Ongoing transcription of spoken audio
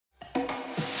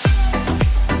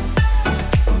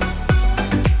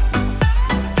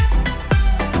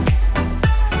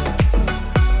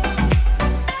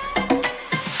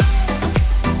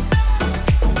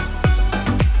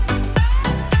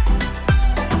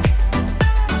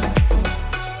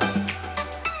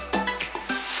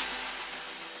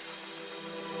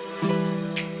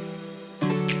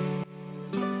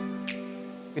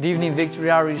evening, Victory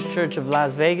Outreach Church of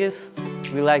Las Vegas.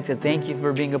 We'd like to thank you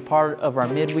for being a part of our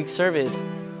midweek service.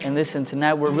 And listen,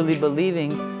 tonight we're really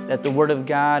believing that the Word of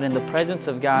God and the presence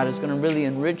of God is going to really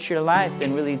enrich your life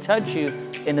and really touch you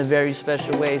in a very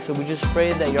special way. So we just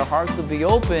pray that your hearts will be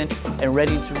open and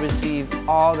ready to receive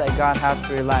all that God has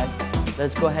for your life.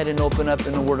 Let's go ahead and open up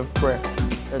in a word of prayer.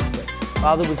 Let's pray.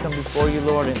 Father, we come before you,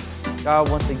 Lord, and God,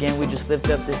 once again, we just lift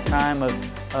up this time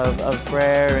of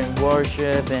prayer and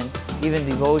worship and even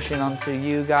devotion unto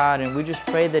you, God. And we just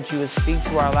pray that you would speak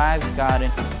to our lives, God.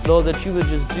 And Lord, that you would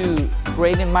just do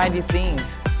great and mighty things.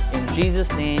 In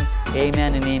Jesus' name,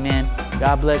 amen and amen.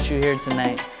 God bless you here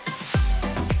tonight.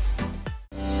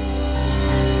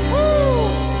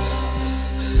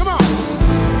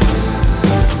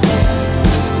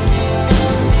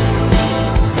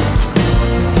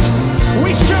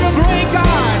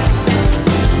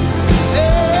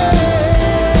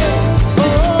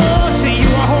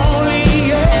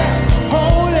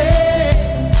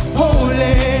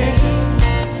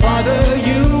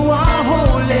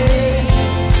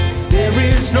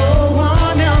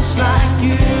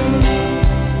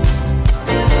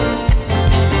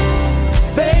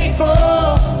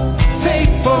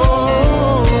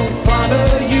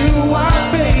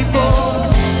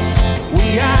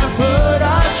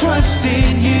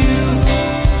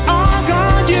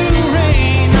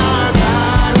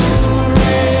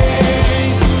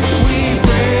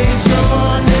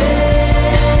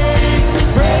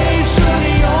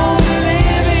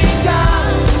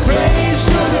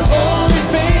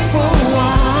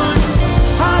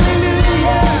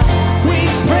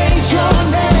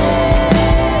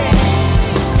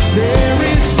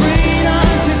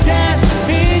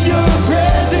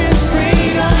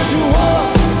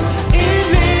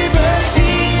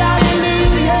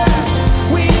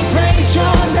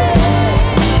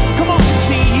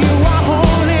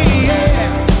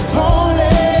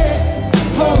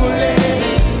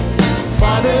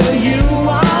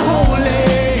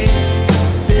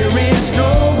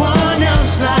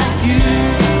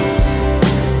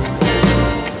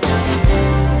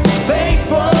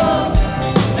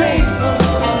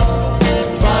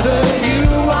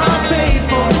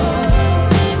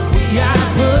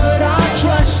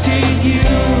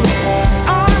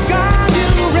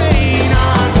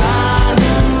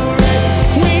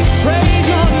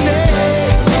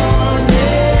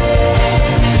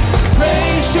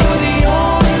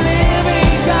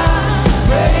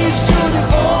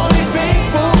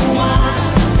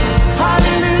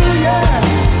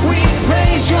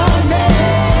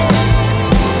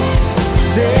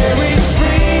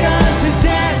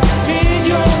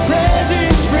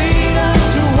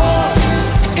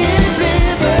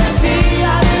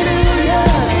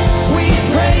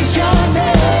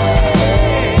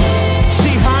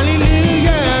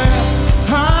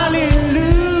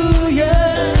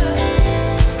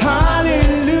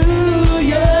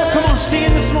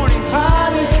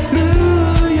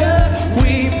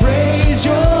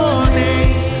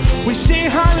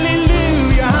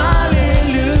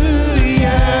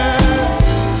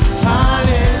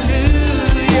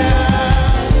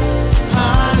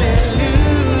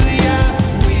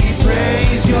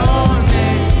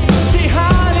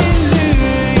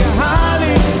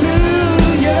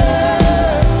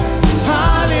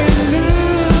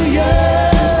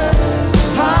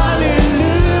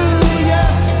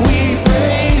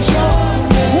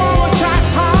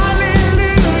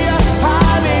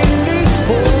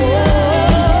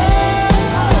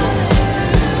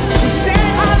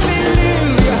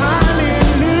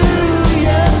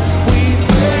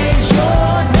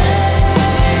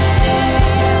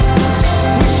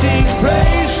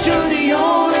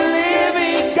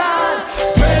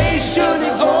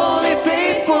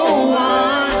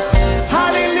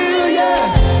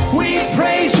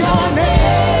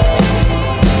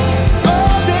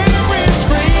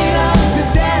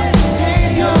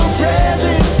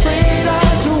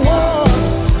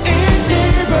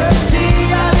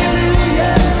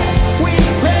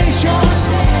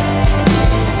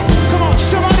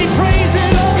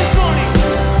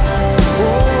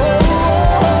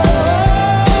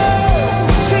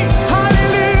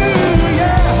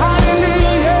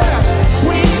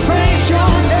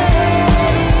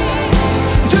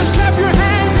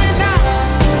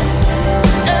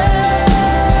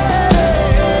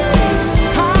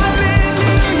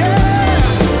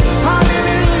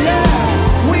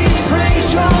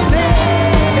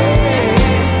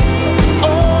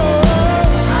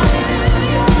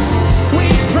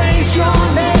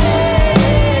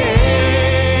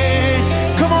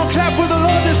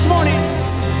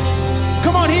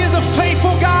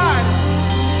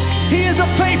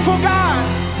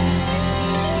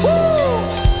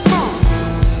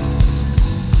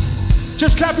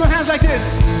 Just clap your hands like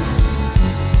this.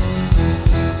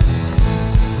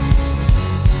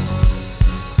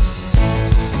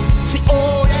 See,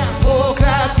 oh yeah, oh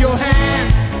clap your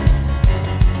hands,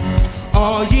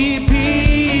 all ye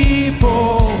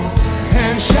people,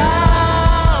 and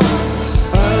shout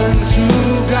unto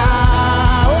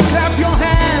God. Oh clap your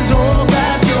hands, oh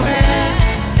clap your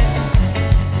hands,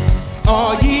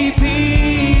 all ye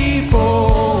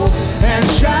people, and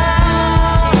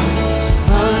shout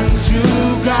unto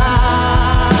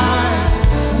God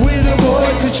with a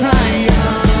voice of triumph.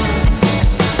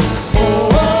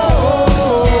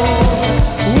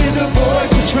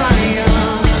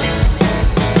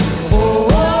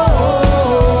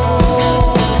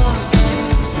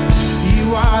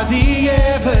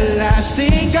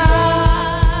 Everlasting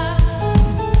God,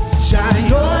 shine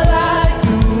your light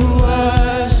through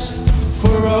us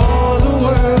for all the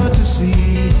world to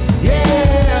see.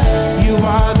 Yeah, you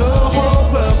are the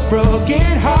hope of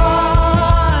broken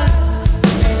heart.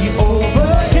 You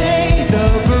overcame the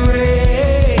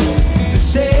grave to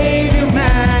save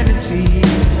humanity.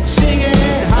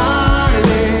 Singing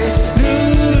hallelujah,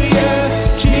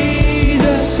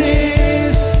 Jesus is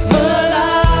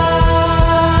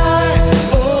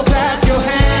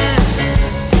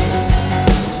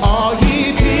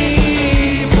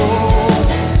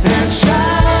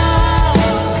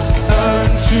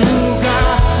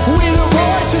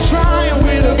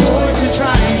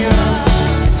trying.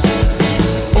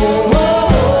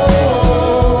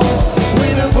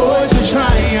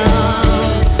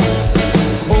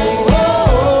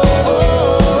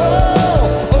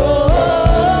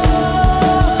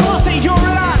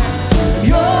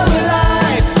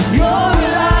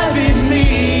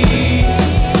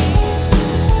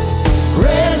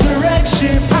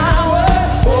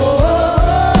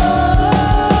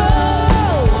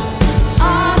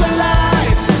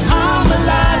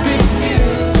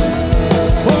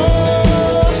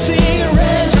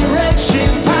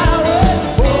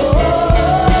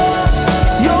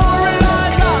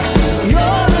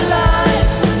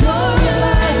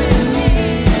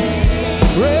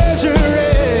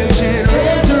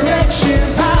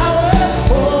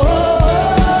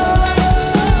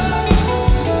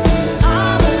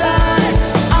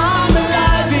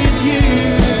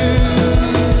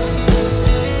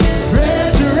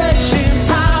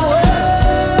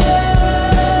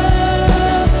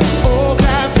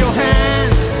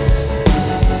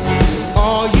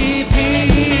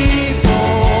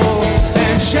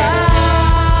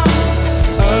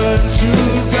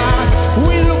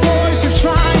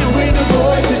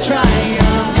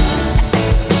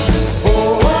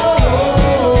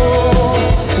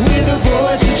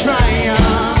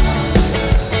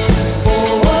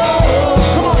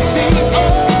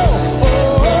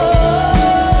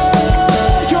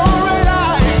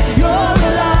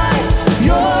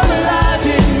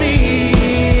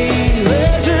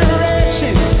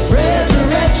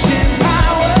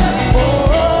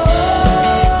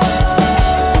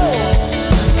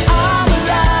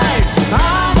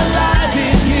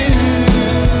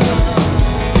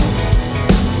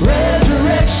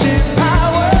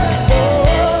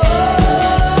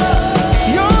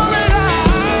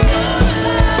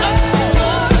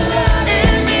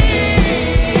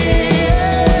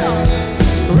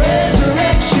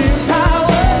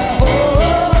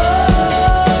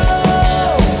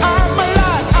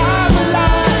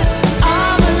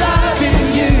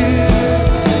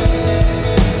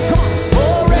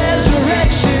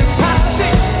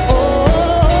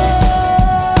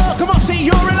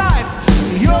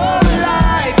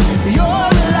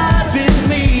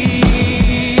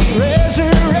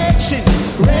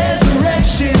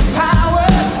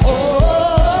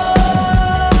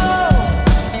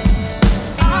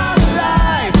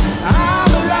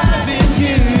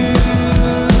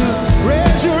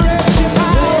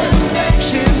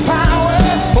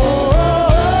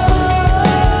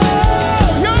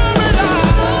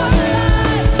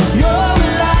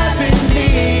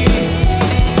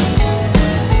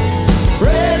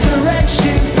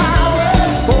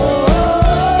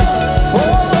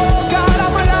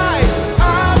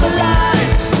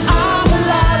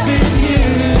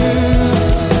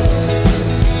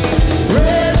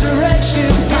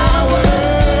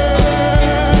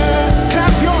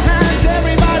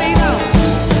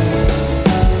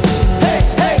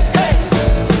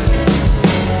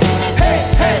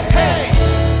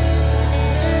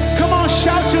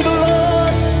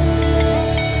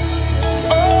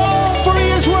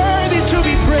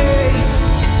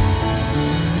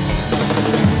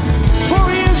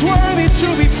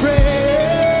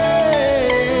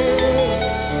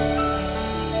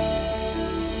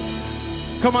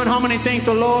 Come on, how many thank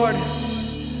the Lord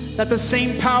that the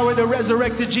same power that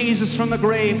resurrected Jesus from the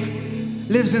grave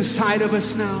lives inside of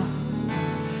us now.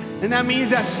 And that means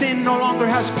that sin no longer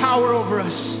has power over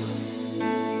us.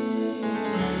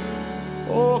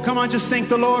 Oh, come on, just thank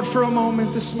the Lord for a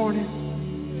moment this morning.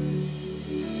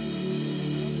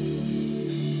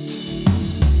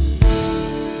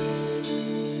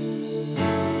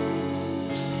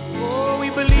 Oh, we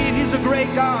believe He's a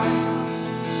great God.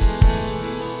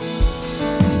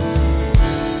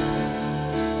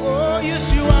 Oh,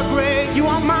 yes, you are great. You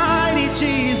are mighty,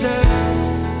 Jesus.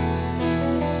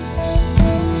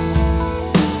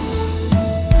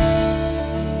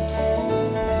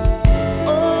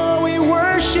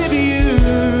 Worship you,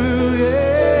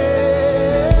 yeah.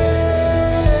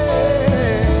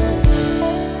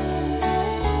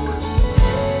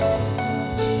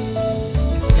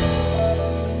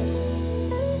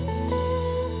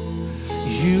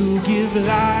 You give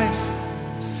life,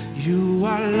 you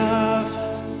are love,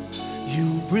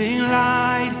 you bring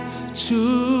light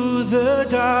to the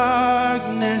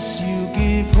darkness, you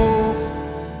give hope,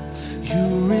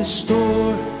 you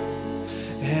restore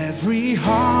every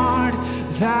heart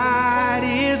that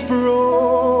is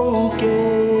broken.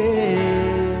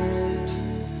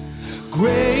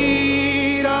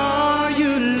 Great are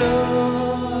you,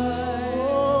 Lord.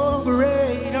 Oh,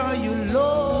 great are you,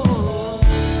 Lord.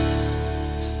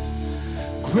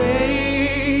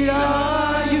 Great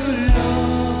are you,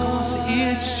 Lord. Come on,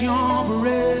 say, it's your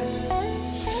breath.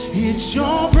 It's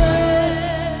your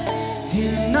breath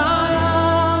in our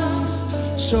lungs.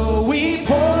 So we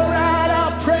pour out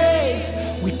our praise.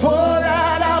 We pour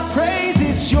out our praise.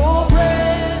 It's your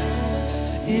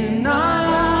breath in our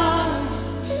lungs.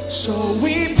 So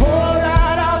we pour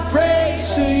out our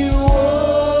praise to you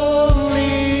only.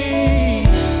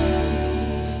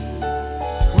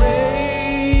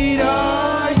 Great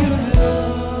are you,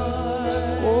 Lord.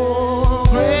 Oh,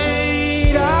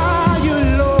 great are you,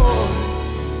 Lord.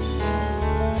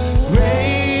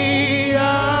 Great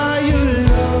are you,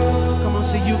 Lord. Come on,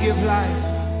 say, you give life.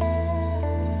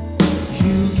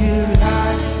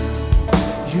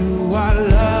 You are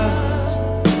love,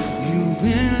 you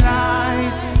bring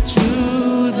light to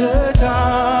the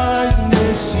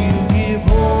darkness, you give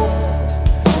hope,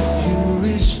 you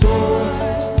restore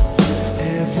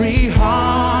every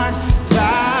heart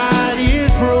that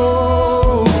is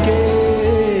broken.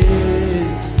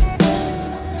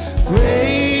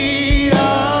 Great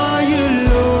are you,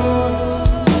 Lord.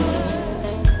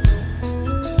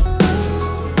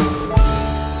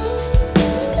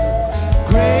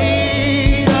 Great.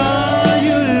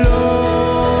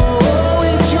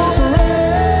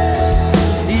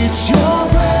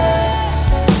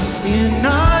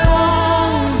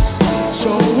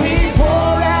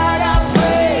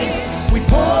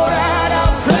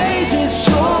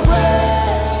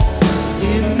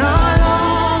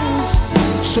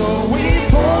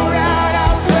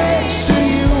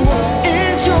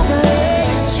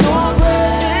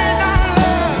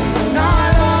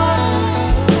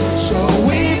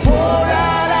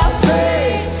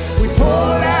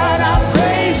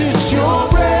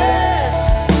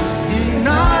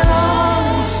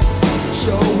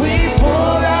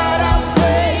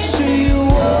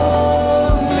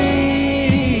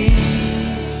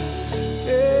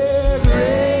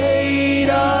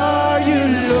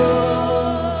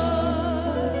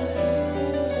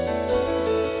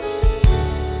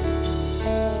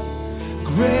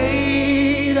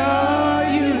 Great are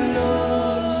you,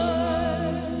 Lord.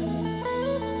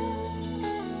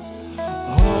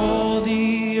 All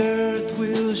the earth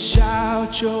will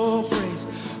shout your praise.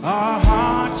 Our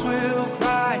hearts will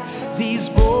cry. These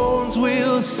bones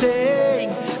will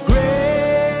sing.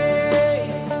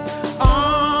 Great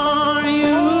are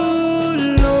you,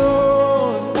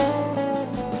 Lord.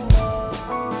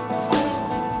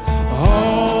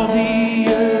 All the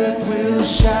earth will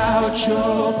shout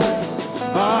your praise.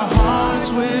 Our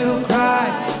hearts will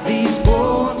cry, these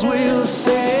bones will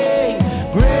sing.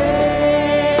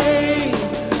 Great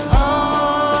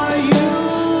are you,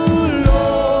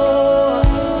 Lord.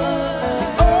 See,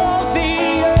 all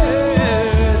the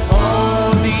earth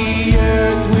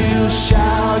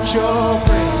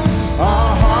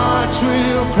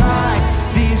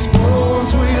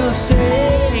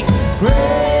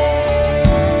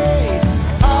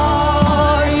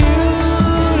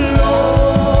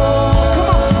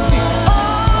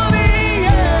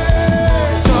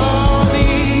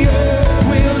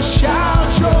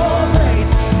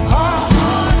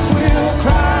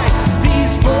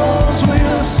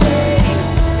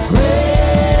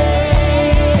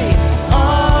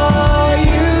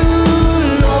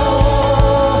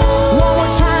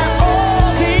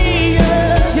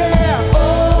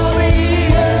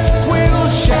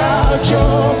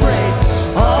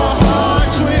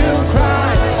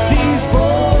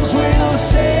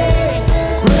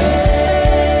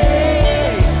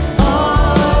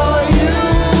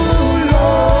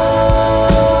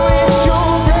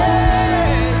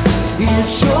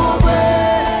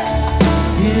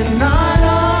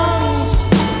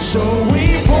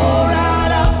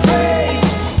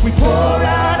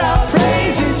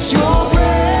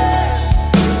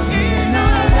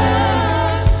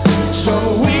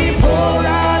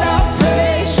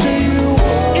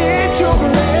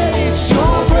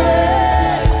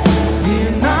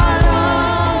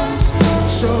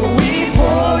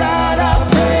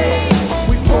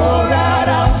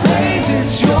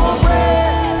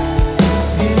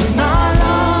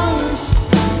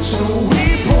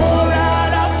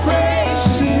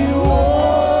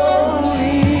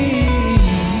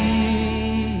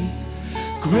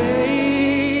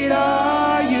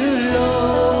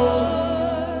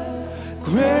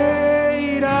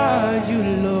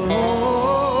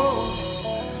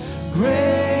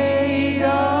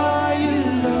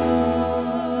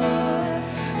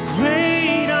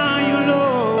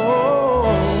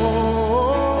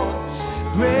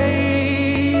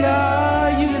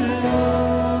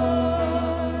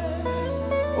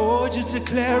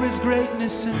His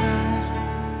greatness tonight.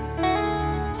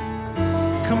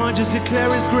 Come on, just declare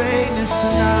His greatness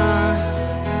tonight.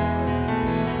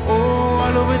 Oh,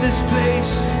 all over this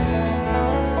place.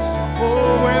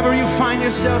 Oh, wherever you find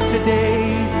yourself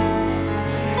today.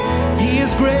 He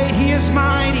is great, He is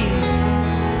mighty.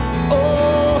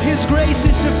 Oh, His grace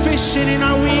is sufficient in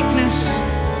our weakness.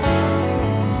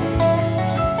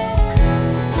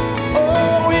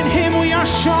 Oh, in Him we are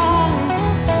strong.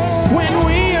 When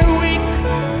we are weak,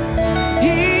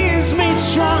 He is made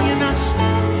strong in us.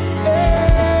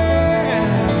 Yeah.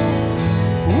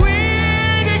 We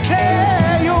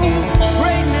declare Your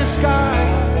greatness, God.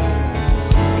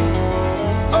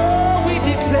 Oh, we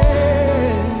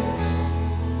declare,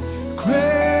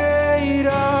 great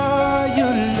are You,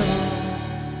 Lord.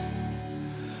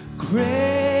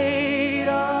 Great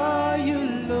are You,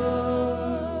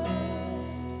 Lord.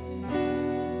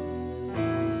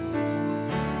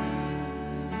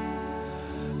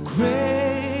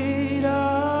 Great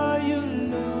are You,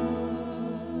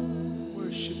 Lord.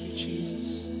 Worship You,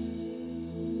 Jesus.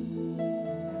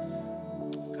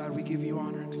 God, we give You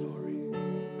honor and glory.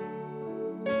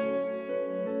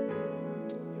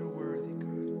 You're worthy,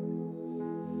 God.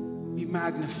 We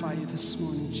magnify You this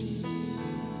morning, Jesus.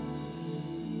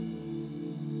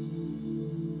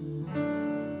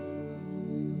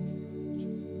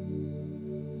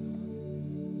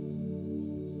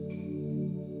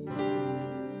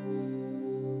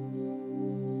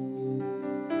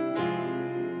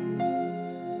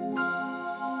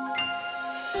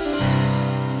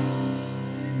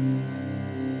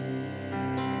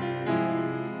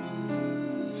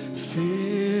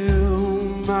 Fill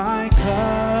my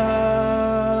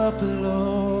cup,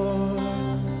 Lord.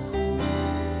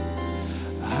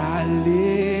 I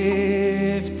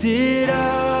lift it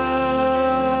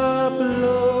up,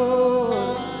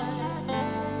 Lord.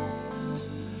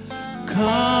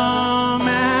 Come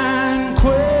and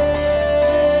quench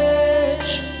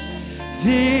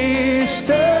this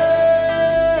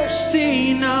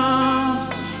thirsting of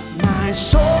my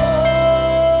soul.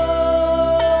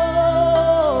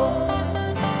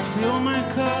 Fill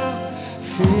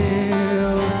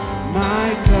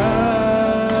my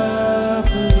cup,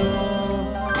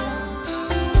 Lord.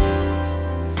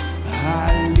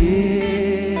 I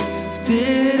lift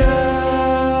it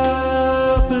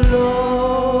up,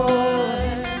 Lord.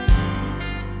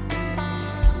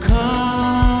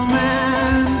 Come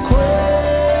and quench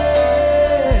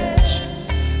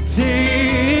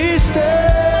this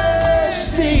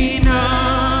thirsty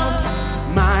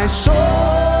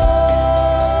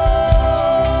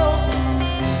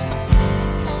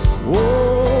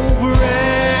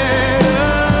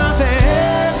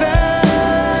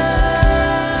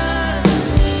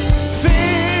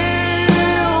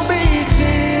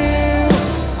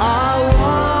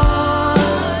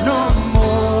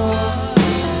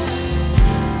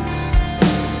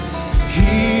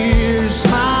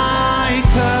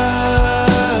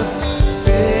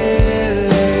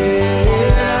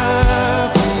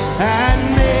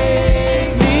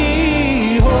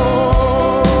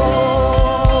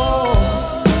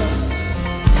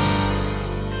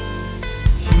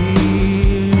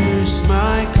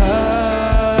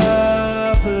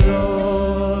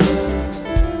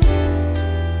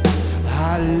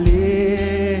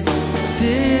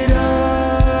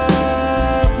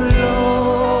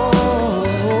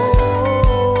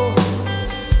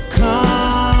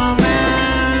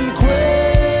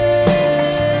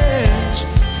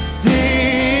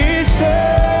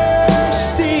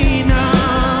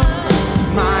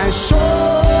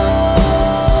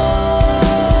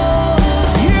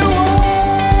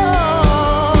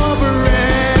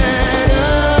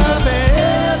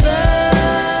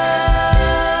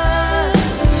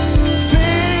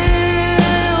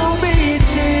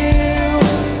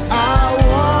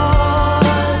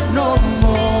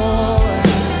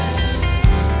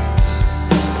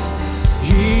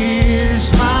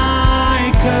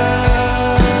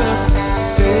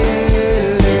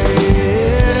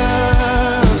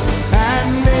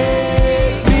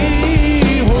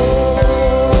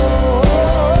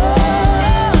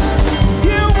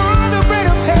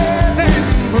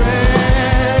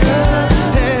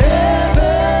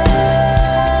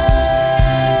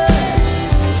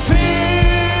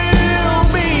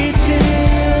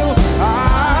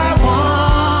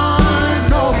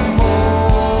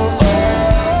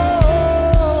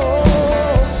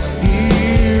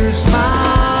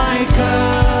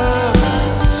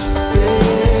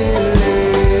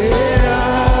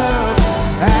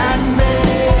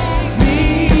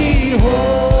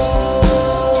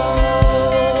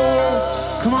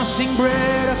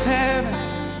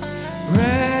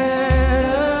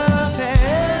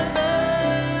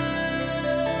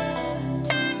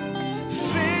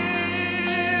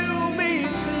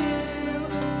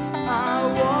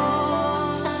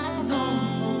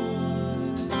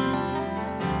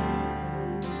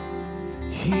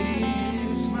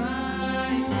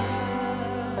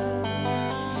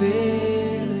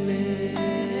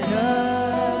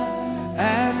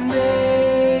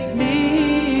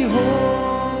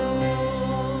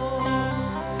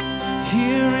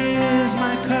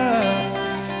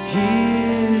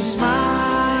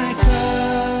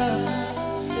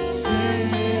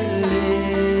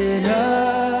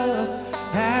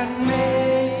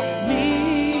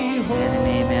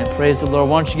Praise the Lord.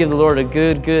 Why don't you give the Lord a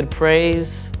good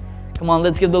praise? Come on,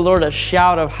 let's give the Lord a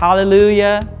shout of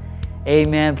hallelujah.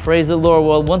 Amen. Praise the Lord.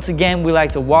 Well, once again, we'd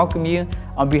like to welcome you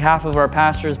on behalf of our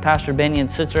pastors, Pastor Benny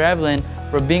and Sister Evelyn,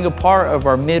 for being a part of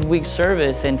our midweek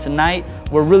service. And tonight,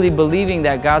 we're really believing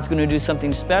that God's going to do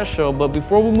something special. But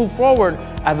before we move forward,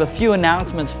 I have a few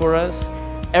announcements for us.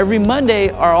 Every Monday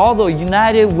are all the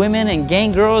United Women and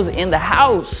Gang Girls in the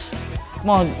house. Come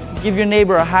on, give your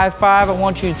neighbor a high five. I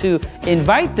want you to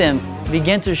invite them.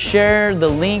 Begin to share the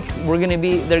link. We're going to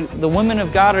be, the women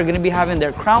of God are going to be having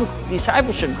their Crown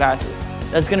Discipleship classes.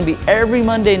 That's going to be every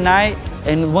Monday night.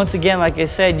 And once again, like I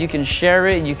said, you can share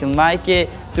it, you can like it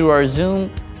through our Zoom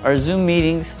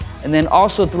meetings. And then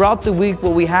also throughout the week,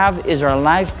 what we have is our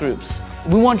life groups.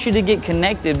 We want you to get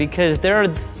connected because there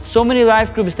are so many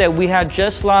life groups that we have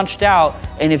just launched out.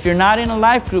 And if you're not in a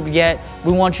life group yet,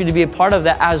 we want you to be a part of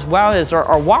that, as well as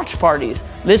our watch parties.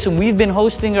 Listen, we've been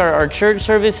hosting our church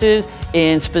services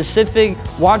in specific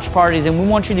watch parties, and we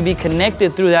want you to be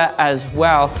connected through that as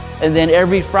well. And then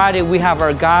every Friday, we have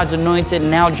our God's Anointed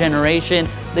Now generation.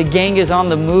 The gang is on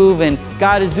the move, and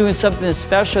God is doing something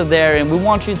special there, and we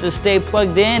want you to stay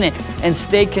plugged in and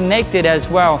stay connected as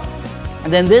well.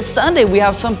 And then this Sunday, we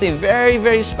have something very,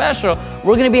 very special.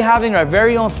 We're going to be having our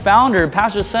very own founder,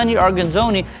 Pastor Sonny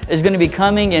Arganzoni, is going to be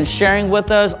coming and sharing with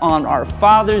us on our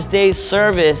Father's Day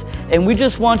service. And we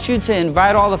just want you to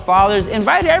invite all the fathers,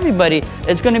 invite everybody.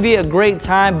 It's going to be a great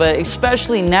time, but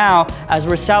especially now as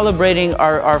we're celebrating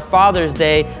our Father's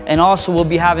Day. And also we'll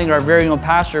be having our very own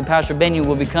pastor, Pastor Benny,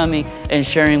 will be coming and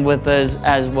sharing with us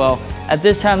as well. At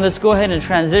this time, let's go ahead and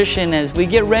transition as we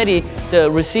get ready to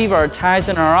receive our tithes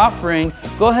and our offering.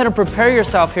 Go ahead and prepare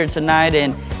yourself here tonight,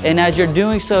 and as you're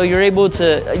doing so, you're able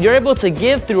to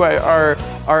give through our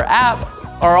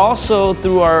app, or also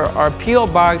through our P.O.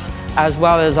 box, as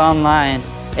well as online.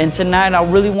 And tonight, I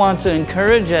really want to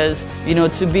encourage us,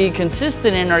 to be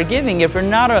consistent in our giving. If you're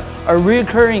not a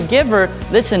recurring giver,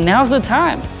 listen, now's the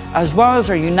time. As well as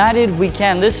our United We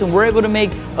Can. Listen, we're able to make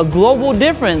a global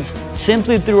difference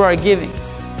simply through our giving.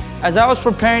 As I was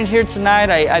preparing here tonight,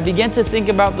 I began to think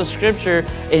about the scripture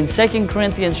in 2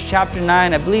 Corinthians chapter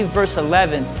 9, I believe verse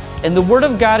 11. And the Word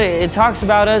of God, it talks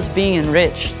about us being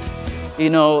enriched.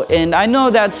 And I know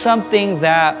that's something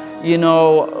that, we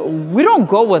don't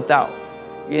go without.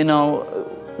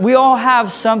 We all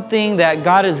have something that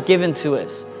God has given to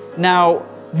us. Now,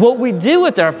 what we do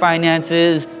with our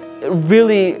finances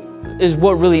really is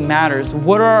what really matters.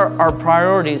 What are our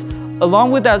priorities? Along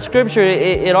with that scripture,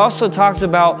 it also talks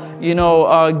about,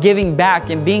 giving back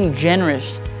and being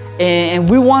generous. And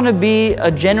we want to be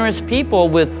a generous people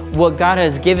with what God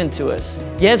has given to us.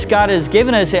 Yes, God has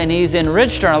given us and He's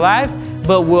enriched our life,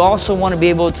 but we also want to be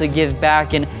able to give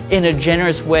back in a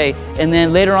generous way. And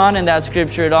then later on in that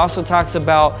scripture, it also talks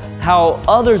about how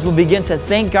others will begin to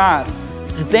thank God.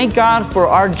 To thank God for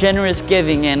our generous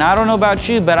giving. And I don't know about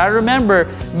you, but I remember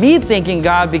me thanking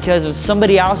God because of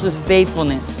somebody else's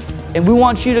faithfulness. And we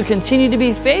want you to continue to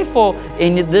be faithful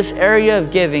in this area of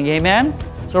giving. Amen?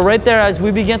 So right there, as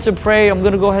we begin to pray, I'm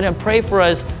going to go ahead and pray for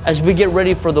us as we get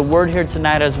ready for the word here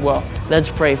tonight as well. Let's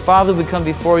pray. Father, we come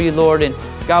before you, Lord, and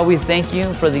God, we thank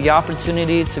you for the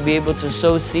opportunity to be able to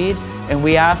sow seed. And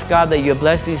we ask, God, that you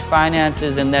bless these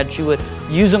finances and that you would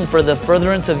use them for the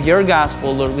furtherance of your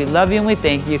gospel, Lord. We love you and we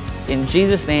thank you. In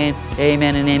Jesus' name,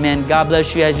 amen and amen. God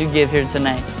bless you as you give here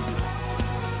tonight.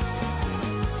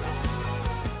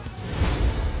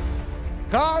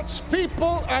 God's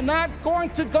people are not going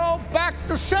to go back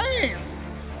the same.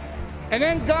 And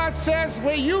then God says,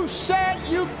 where you said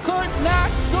you could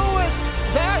not do it,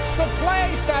 that's the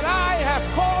place that I have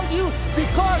called you,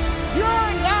 because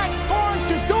you're not going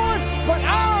to do it, but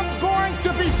I'm going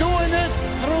to be doing it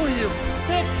through you.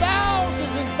 There are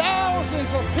thousands and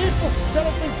thousands of people that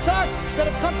have been touched, that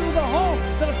have come through the home,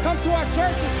 that have come to our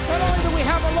churches. Not only do we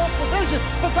have a local vision,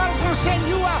 but God is going to send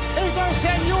you out, and He's going to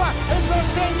send you out, and He's going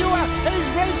to send you out, and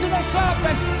He's raising us up,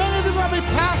 and many of you are going to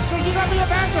be pastors, you're going to be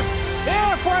evangelists.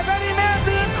 Therefore, if any man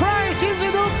be in Christ, he's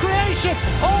a new creation.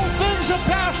 All things have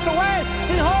passed away.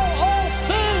 Behold, all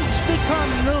things become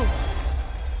new.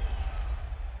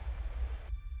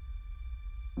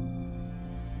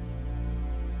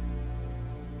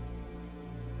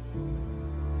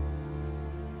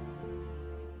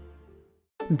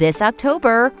 This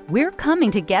October, we're coming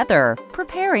together,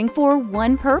 preparing for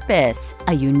one purpose,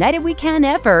 a United We Can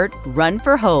effort, Run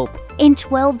for Hope, in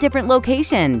 12 different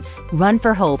locations. Run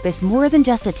for Hope is more than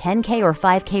just a 10K or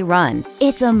 5K run.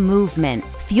 It's a movement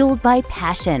fueled by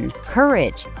passion,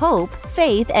 courage, hope,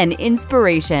 faith, and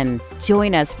inspiration.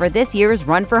 Join us for this year's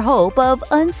Run for Hope of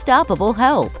Unstoppable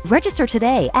Help. Register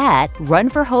today at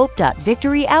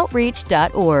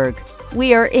runforhope.victoryoutreach.org.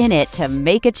 We are in it to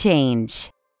make a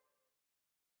change.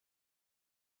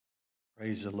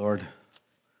 Praise the Lord.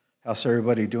 How's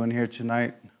everybody doing here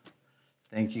tonight?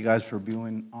 Thank you guys for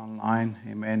being online.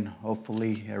 Amen.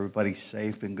 Hopefully everybody's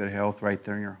safe and good health right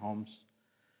there in your homes.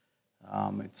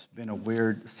 It's been a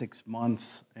weird 6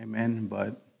 months. Amen.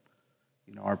 But,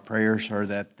 our prayers are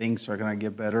that things are going to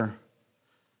get better.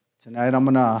 Tonight I'm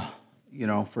going to,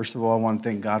 first of all, I want to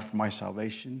thank God for my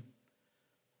salvation.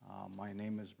 My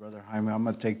name is Brother Jaime. I'm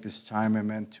going to take this time,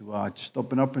 amen, to just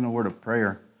open up in a word of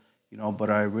prayer. But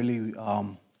I really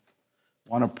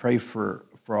want to pray for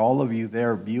all of you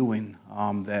there viewing,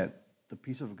 that the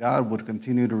peace of God would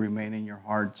continue to remain in your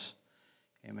hearts,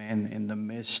 amen, in the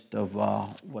midst of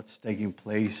what's taking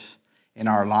place in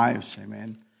our lives,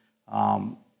 amen.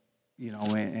 And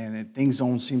things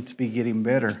don't seem to be getting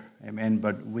better, amen,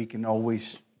 but we can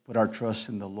always put our trust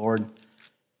in the Lord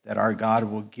that our God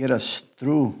will get us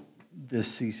through this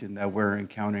season that we're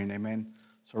encountering, amen.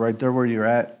 So right there where you're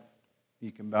at,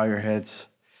 you can bow your heads.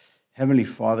 Heavenly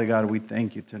Father, God, we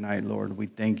thank you tonight, Lord. We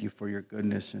thank you for your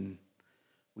goodness, and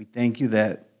we thank you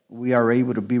that we are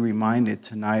able to be reminded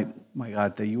tonight, my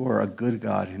God, that you are a good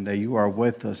God and that you are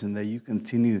with us and that you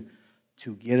continue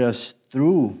to get us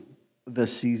through the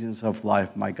seasons of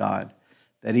life, my God.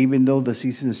 That even though the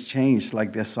seasons change,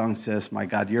 like this song says, my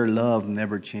God, your love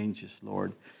never changes,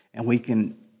 Lord. And we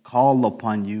can call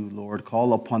upon you, Lord,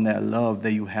 call upon that love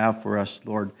that you have for us,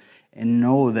 Lord, and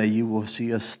know that you will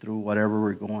see us through whatever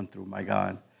we're going through, my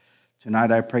God.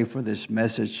 Tonight I pray for this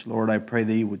message, Lord. I pray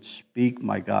that you would speak,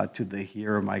 my God, to the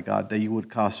hearer, my God, that you would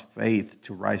cause faith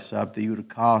to rise up, that you would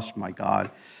cause, my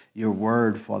God, your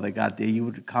word, Father God, that you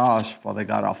would cause, Father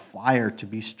God, a fire to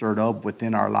be stirred up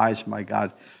within our lives, my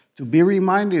God, to be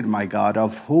reminded, my God,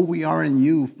 of who we are in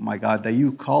you, my God, that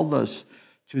you called us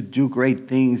to do great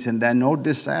things and that no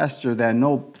disaster, that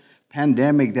no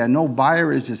pandemic, that no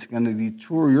virus is going to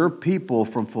deter your people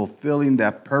from fulfilling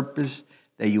that purpose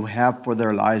that you have for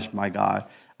their lives, my God.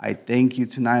 I thank you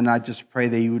tonight, and I just pray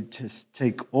that you would just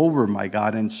take over, my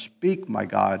God, and speak, my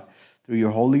God, through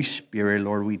your Holy Spirit,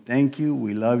 Lord. We thank you.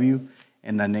 We love you.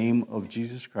 In the name of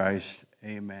Jesus Christ,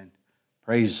 amen.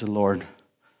 Praise the Lord.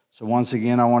 So once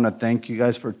again, I want to thank you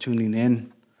guys for tuning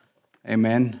in.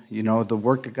 Amen. The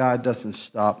work of God doesn't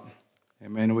stop.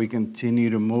 Amen. We continue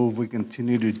to move. We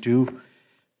continue to do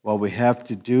what we have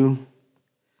to do.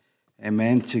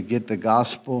 Amen. To get the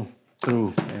gospel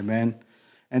through. Amen.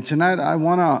 And tonight I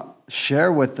want to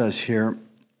share with us here.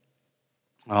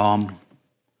 I'm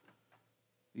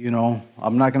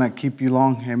not going to keep you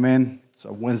long. Amen. It's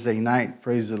a Wednesday night.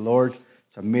 Praise the Lord.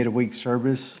 It's a midweek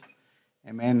service.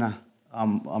 Amen.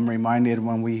 I'm reminded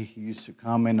when we used to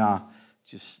come and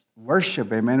just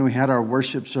worship. Amen. We had our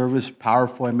worship service,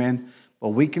 powerful. Amen. But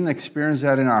we can experience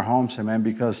that in our homes, amen,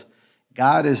 because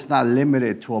God is not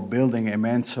limited to a building,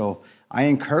 amen. So I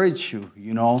encourage you,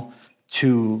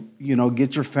 to,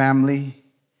 get your family,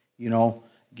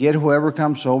 get whoever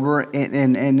comes over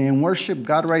and worship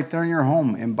God right there in your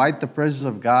home. Invite the presence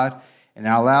of God and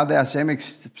allow that same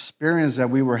experience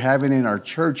that we were having in our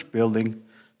church building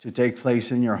to take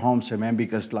place in your homes, amen,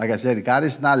 because like I said, God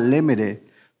is not limited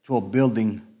to a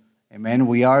building. Amen.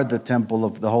 We are the temple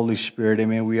of the Holy Spirit.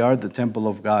 Amen. We are the temple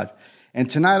of God.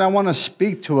 And tonight I want to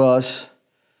speak to us,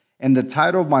 and the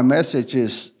title of my message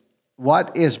is,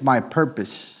 What is my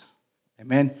purpose?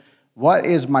 Amen. What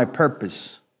is my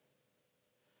purpose?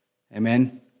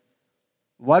 Amen.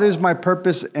 What is my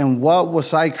purpose and what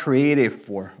was I created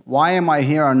for? Why am I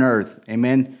here on earth?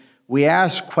 Amen. We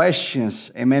ask questions,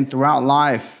 amen, throughout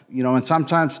life, and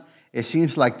sometimes it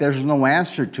seems like there's no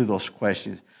answer to those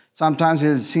questions. Sometimes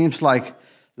it seems like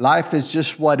life is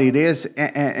just what it is,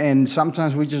 and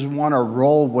sometimes we just want to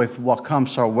roll with what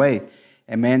comes our way.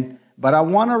 Amen. But I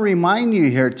want to remind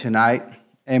you here tonight,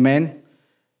 amen,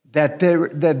 that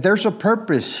there's a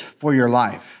purpose for your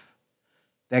life.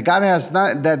 That God has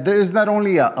that there is not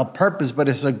only a purpose, but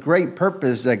it's a great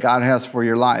purpose that God has for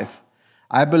your life.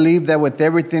 I believe that with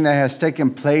everything that has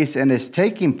taken place and is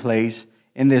taking place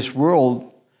in this world,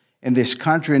 in this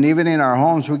country, and even in our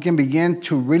homes, we can begin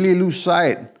to really lose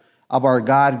sight of our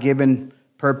God-given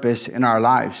purpose in our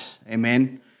lives.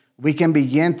 Amen. We can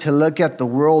begin to look at the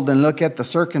world and look at the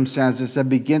circumstances and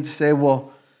begin to say,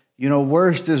 well,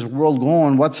 where's this world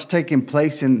going? What's taking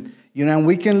place? And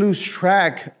we can lose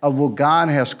track of what God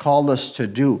has called us to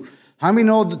do. How many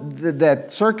know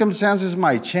that circumstances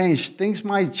might change? Things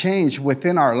might change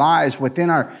within our lives, within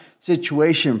our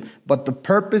situation, but the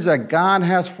purpose that God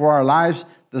has for our lives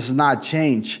does not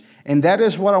change. And that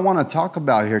is what I want to talk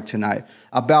about here tonight,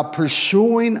 about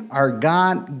pursuing our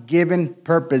God-given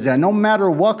purpose. And no matter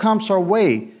what comes our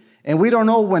way, and we don't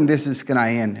know when this is going to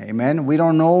end, amen? We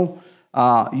don't know,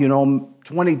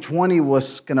 2020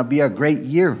 was going to be a great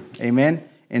year, amen?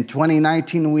 In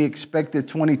 2019, we expected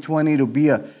 2020 to be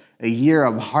a year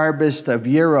of harvest, a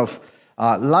year of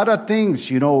a lot of things,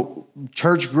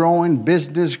 church growing,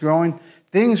 business growing.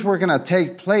 Things were going to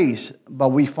take place, but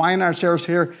we find ourselves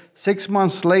here 6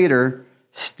 months later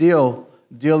still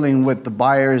dealing with the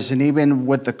virus and even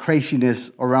with the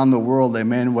craziness around the world,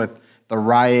 amen, with the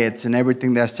riots and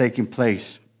everything that's taking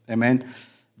place, amen.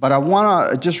 But I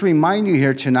want to just remind you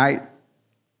here tonight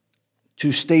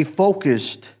to stay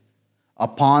focused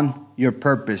upon your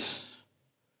purpose.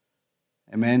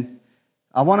 Amen.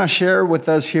 I want to share with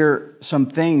us here some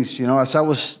things. As I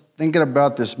was thinking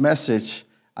about this message,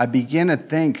 I began to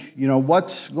think,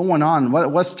 what's going on?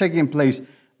 What's taking place?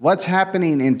 What's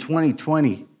happening in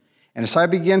 2020? And as I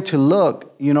began to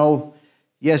look,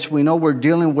 yes, we know we're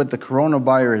dealing with the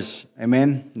coronavirus.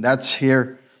 Amen. That's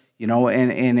here,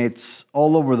 and it's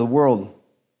all over the world.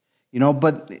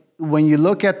 But when you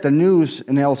look at the news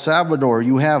in El Salvador,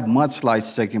 you have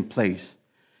mudslides taking place.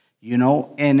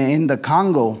 And in the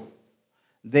Congo,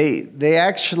 they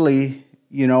actually,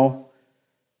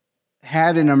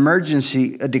 had an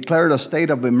emergency, declared a state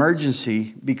of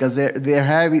emergency because they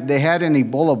had an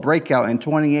Ebola breakout in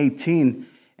 2018,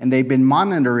 and they've been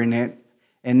monitoring it,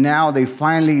 and now they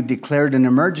finally declared an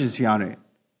emergency on it.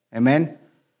 Amen.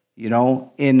 You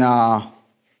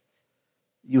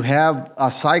have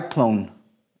a cyclone,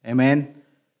 amen,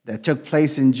 that took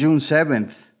place in June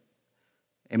 7th.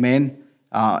 Amen.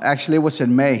 Actually, it was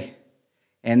in May.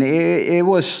 And it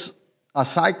was a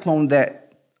cyclone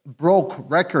that broke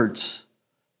records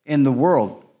in the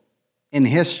world, in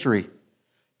history.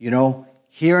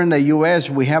 Here in the U.S.,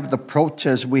 we have the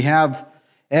protests. We have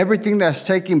everything that's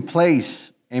taking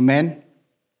place. Amen.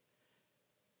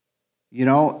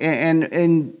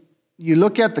 And you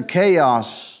look at the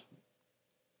chaos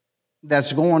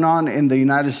that's going on in the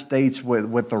United States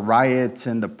with the riots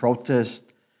and the protests.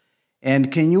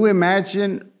 And can you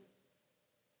imagine,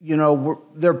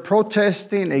 they're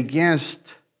protesting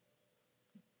against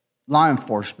law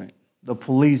enforcement, the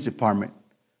police department.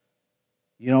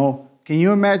 Can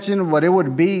you imagine what it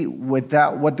would be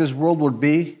without, what this world would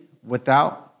be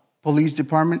without police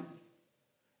department?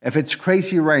 If it's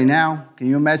crazy right now, can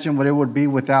you imagine what it would be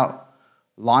without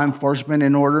law enforcement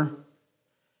in order?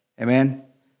 Amen.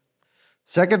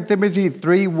 2 Timothy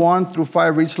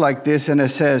 3:1-5 reads like this, and it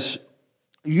says,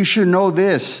 "You should know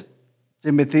this,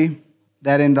 Timothy,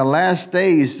 that in the last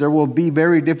days there will be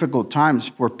very difficult times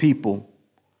for people.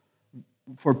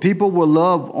 For people will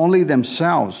love only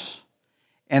themselves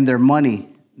and their money.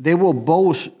 They will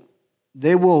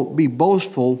be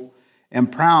boastful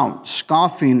and proud,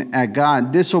 scoffing at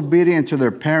God, disobedient to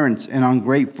their parents, and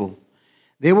ungrateful.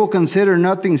 They will consider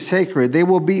nothing sacred. They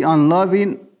will be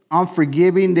unloving,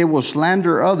 unforgiving. They will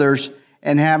slander others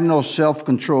and have no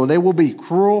self-control. They will be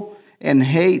cruel and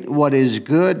hate what is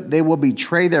good. They will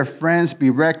betray their friends, be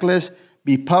reckless,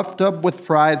 be puffed up with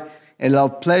pride, and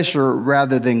love pleasure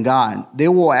rather than God. They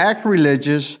will act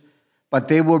religious, but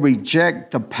they will reject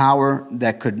the power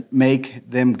that could make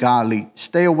them godly."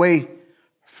 Stay away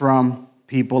from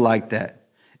people like that.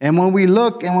 And when we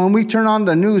look and when we turn on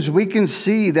the news, we can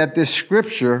see that this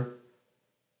scripture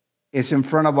is in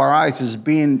front of our eyes as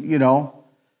being,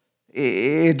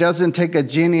 it doesn't take a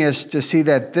genius to see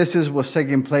that this is what's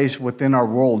taking place within our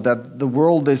world, that the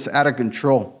world is out of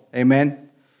control. Amen.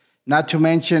 Not to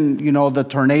mention, the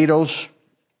tornadoes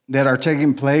that are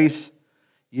taking place,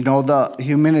 the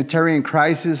humanitarian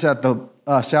crisis at the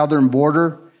southern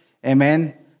border.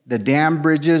 Amen. The dam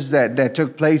bridges that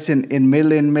took place in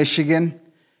Midland, Michigan.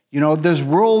 This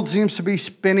world seems to be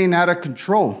spinning out of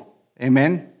control.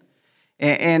 Amen.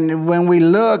 And when we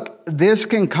look, this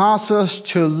can cause us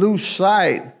to lose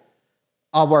sight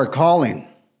of our calling.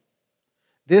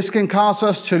 This can cause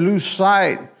us to lose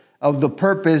sight of the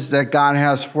purpose that God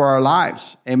has for our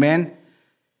lives. Amen.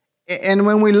 And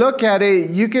when we look at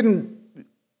it, you can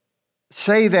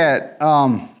say that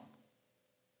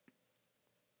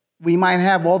we might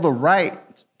have all the right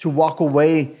to walk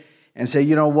away and say,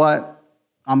 you know what,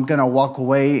 I'm going to walk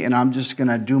away and I'm just going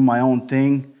to do my own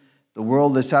thing. The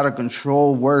world is out of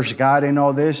control. Where's God in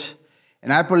all this?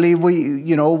 And I believe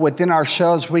we, within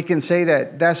ourselves, we can say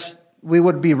that we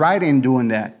would be right in doing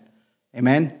that.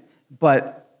 Amen.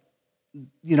 But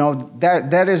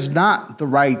that is not the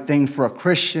right thing for a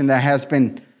Christian that has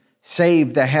been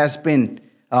saved, that has been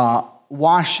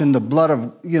washed in the blood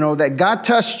of, that God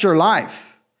touched your life.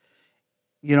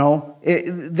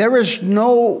 There is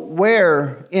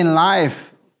nowhere in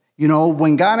life,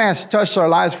 when God has touched our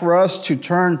lives for us to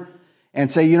turn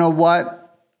and say, you know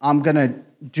what, I'm going to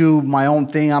do my own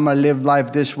thing. I'm going to live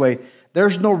life this way.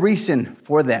 There's no reason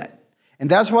for that. And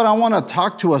that's what I want to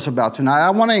talk to us about tonight. I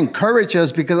want to encourage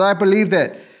us because I believe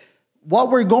that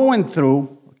what we're going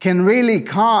through can really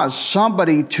cause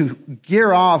somebody to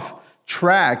gear off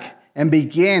track and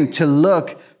begin to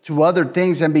look to other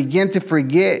things and begin to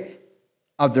forget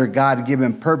of their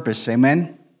God-given purpose.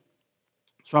 Amen?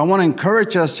 So I want to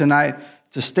encourage us tonight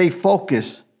to stay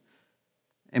focused.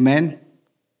 Amen?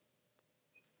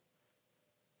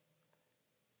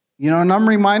 And I'm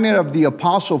reminded of the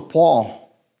Apostle Paul.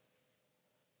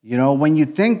 When you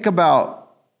think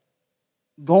about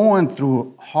going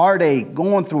through heartache,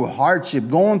 going through hardship,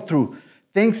 going through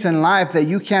things in life that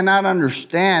you cannot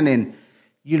understand, and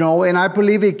I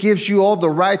believe it gives you all the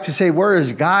right to say, where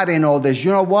is God in all this?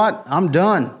 You know what? I'm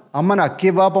done. I'm going to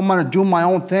give up. I'm going to do my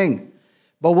own thing.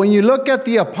 But when you look at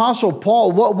the Apostle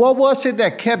Paul, what was it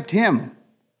that kept him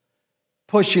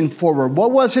pushing forward?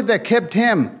 What was it that kept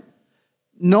him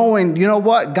knowing, you know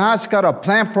what, God's got a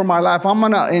plan for my life. I'm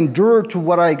going to endure to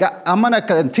what I got. I'm going to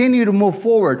continue to move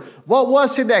forward. What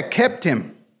was it that kept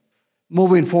him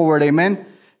moving forward? Amen.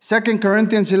 2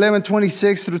 Corinthians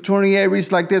 11:26 through 28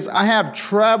 reads like this. I have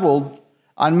traveled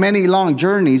on many long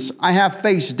journeys. I have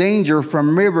faced danger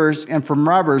from rivers and from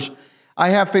robbers. I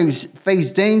have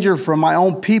faced danger from my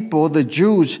own people, the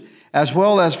Jews, as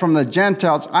well as from the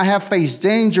Gentiles. I have faced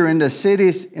danger in the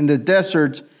cities, in the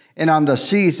deserts, and on the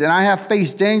seas. And I have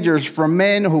faced dangers from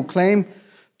men who claim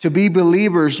to be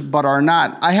believers but are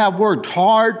not. I have worked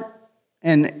hard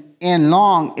and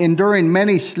long, enduring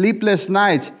many sleepless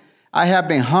nights. I have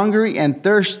been hungry and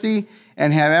thirsty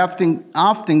and have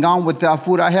often gone without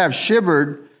food. I have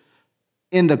shivered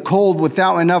in the cold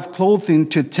without enough clothing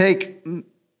to take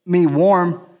me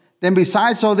warm. Then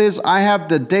besides all this, I have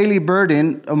the daily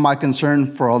burden of my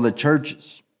concern for all the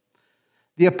churches.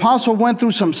 The apostle went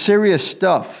through some serious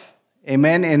stuff,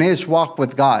 amen, in his walk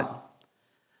with God.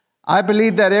 I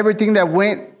believe that everything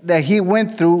that he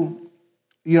went through,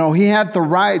 he had the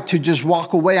right to just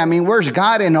walk away. I mean, where's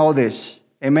God in all this?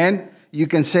 Amen. You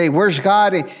can say, where's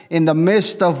God in the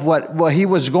midst of what he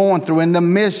was going through, in the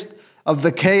midst of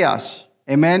the chaos?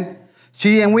 Amen.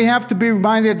 See, and we have to be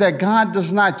reminded that God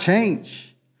does not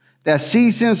change. That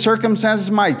seasons,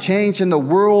 circumstances might change in the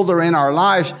world or in our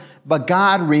lives, but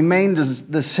God remains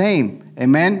the same.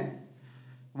 Amen.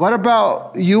 What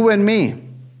about you and me?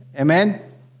 Amen.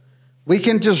 We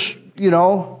can just,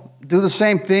 do the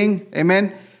same thing.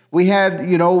 Amen. We had,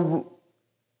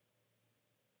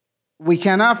 we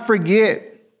cannot forget,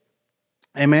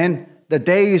 amen, the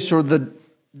days or the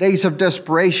days of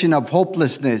desperation, of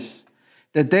hopelessness.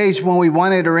 The days when we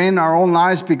wanted to end our own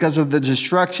lives because of the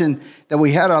destruction that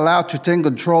we had allowed to take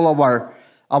control of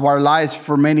our lives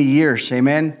for many years.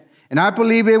 Amen. And I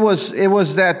believe it was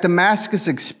that Damascus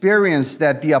experience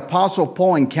that the Apostle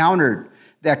Paul encountered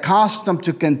that caused him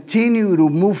to continue to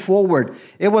move forward.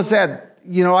 It was that,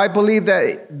 I believe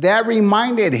that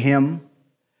reminded him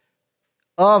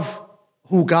of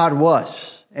who God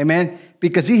was. Amen.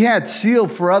 Because he had zeal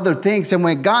for other things. And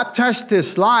when God touched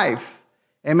his life,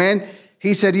 amen,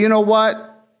 he said, you know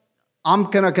what? I'm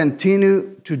going to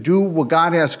continue to do what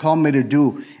God has called me to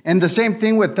do. And the same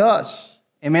thing with us.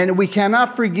 Amen. We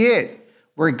cannot forget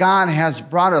where God has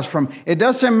brought us from. It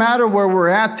doesn't matter where we're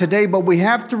at today, but we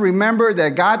have to remember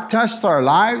that God touched our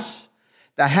lives,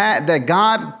 that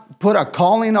God put a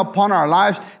calling upon our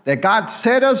lives, that God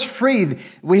set us free.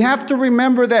 We have to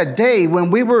remember that day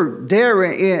when we were there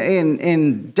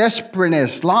in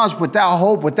desperateness, lost, without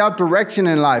hope, without direction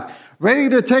in life, ready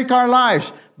to take our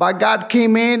lives. But God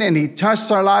came in and he touched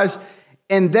our lives.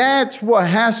 And that's what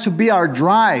has to be our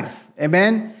drive.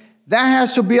 Amen. That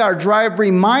has to be our drive,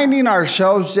 reminding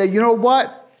ourselves that, you know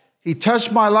what? He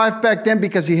touched my life back then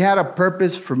because he had a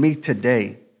purpose for me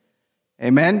today.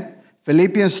 Amen.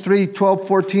 Philippians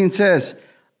 3:12-14 says,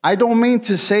 I don't mean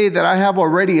to say that I have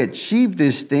already achieved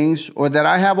these things or that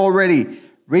I have already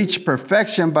reached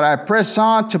perfection, but I press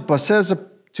on to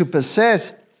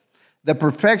possess the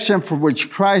perfection for which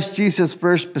Christ Jesus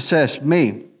first possessed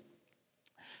me.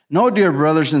 No, dear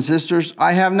brothers and sisters,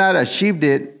 I have not achieved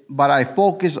it, but I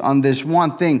focus on this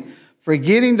one thing,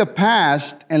 forgetting the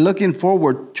past and looking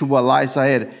forward to what lies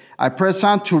ahead. I press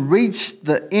on to reach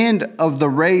the end of the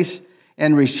race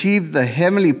and receive the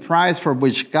heavenly prize for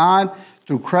which God,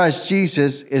 through Christ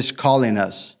Jesus, is calling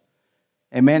us.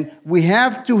 Amen. We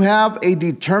have to have a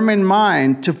determined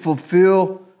mind to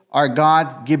fulfill our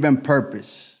God-given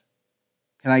purpose.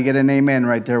 Can I get an amen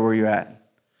right there where you're at?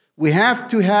 We have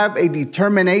to have a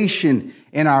determination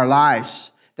in our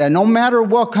lives that no matter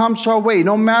what comes our way,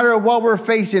 no matter what we're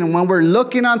facing, when we're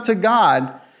looking unto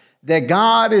God, that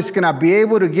God is going to be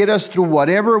able to get us through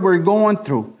whatever we're going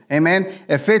through. Amen.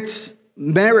 If it's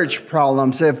marriage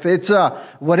problems, if it's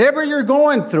whatever you're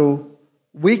going through,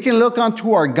 we can look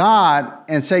unto our God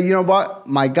and say, you know what?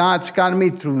 My God's gotten me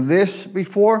through this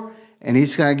before, and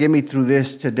He's going to get me through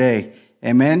this today.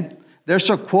 Amen. There's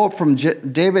a quote from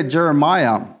David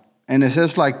Jeremiah, and it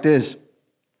says like this: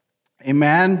 a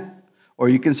man, or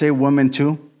you can say woman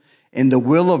too, in the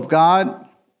will of God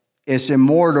is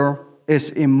immortal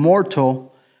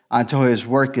until His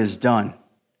work is done.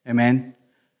 Amen.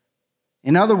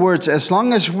 In other words, as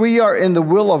long as we are in the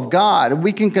will of God,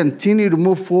 we can continue to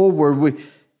move forward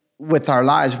with our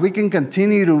lives. We can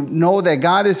continue to know that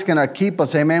God is going to keep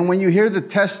us. Amen. When you hear the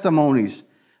testimonies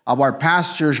of our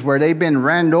pastors where they've been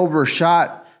ran over,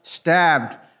 shot,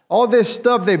 stabbed, all this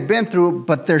stuff they've been through,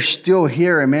 but they're still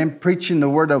here, amen, preaching the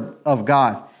word of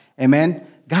God. Amen.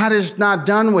 God is not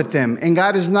done with them, and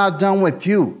God is not done with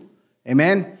you.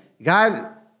 Amen. God,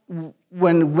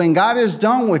 when God is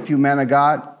done with you, man of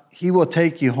God, He will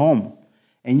take you home.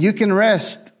 And you can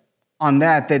rest on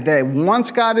that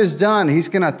once God is done, He's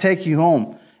going to take you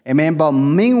home. Amen. But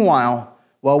meanwhile,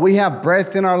 while we have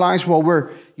breath in our lives, while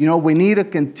we need to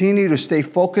continue to stay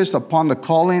focused upon the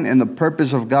calling and the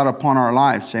purpose of God upon our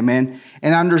lives. Amen.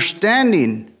 And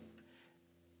understanding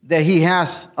that He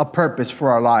has a purpose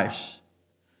for our lives.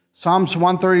 Psalms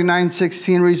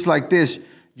 139:16 reads like this: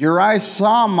 your eyes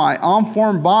saw my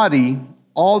unformed body.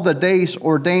 All the days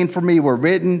ordained for me were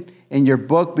written in your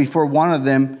book before one of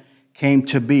them came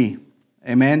to be.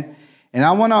 Amen. And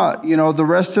I want to, the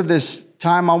rest of this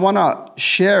time, I want to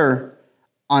share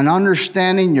on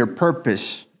understanding your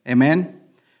purpose. Amen.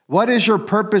 What is your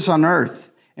purpose on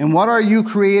earth? And what are you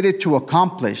created to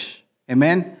accomplish?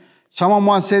 Amen. Someone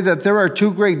once said that there are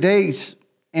two great days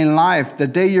in life: the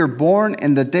day you're born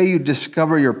and the day you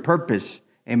discover your purpose.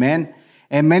 Amen.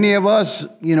 And many of us,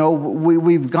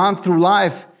 we've gone through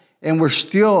life and we're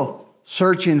still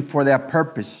searching for that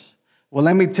purpose. Well,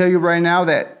 let me tell you right now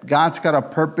that God's got a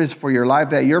purpose for your life,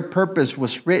 that your purpose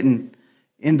was written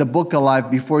in the book of life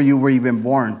before you were even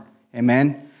born.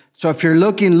 Amen. So if you're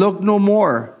looking, look no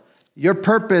more. Your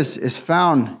purpose is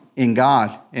found in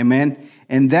God. Amen.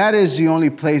 And that is the only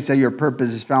place that your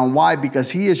purpose is found. Why?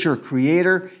 Because He is your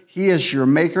creator. He is your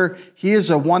maker. He is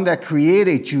the one that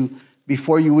created you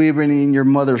before you were even in your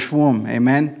mother's womb.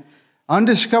 Amen.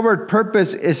 Undiscovered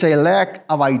purpose is a lack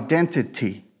of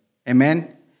identity.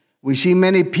 Amen. We see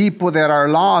many people that are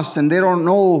lost and they don't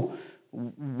know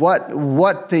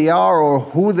what they are or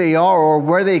who they are or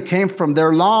where they came from.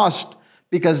 They're lost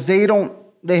because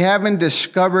they haven't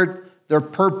discovered their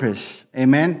purpose.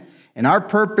 Amen. And our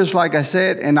purpose, like I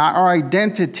said, and our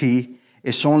identity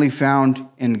is only found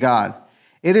in God.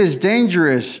 It is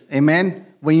dangerous. Amen.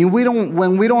 When we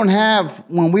don't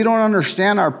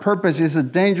understand our purpose, it's a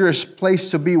dangerous place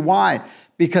to be. Why?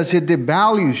 Because it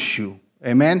devalues you.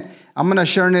 Amen. I'm going to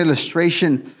share an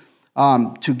illustration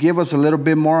to give us a little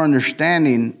bit more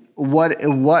understanding what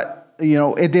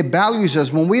it devalues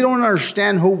us when we don't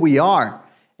understand who we are.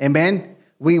 Amen.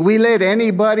 We let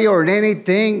anybody or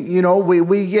anything,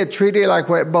 we get treated like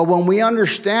what. But when we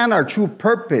understand our true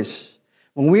purpose,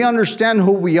 when we understand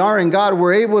who we are in God,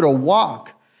 we're able to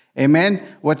walk. Amen.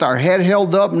 With our head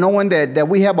held up, knowing that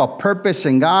we have a purpose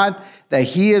in God, that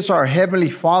He is our Heavenly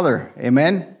Father.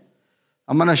 Amen.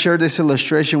 I'm going to share this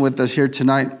illustration with us here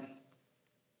tonight. It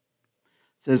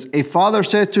says, a father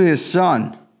said to his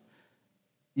son,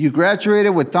 you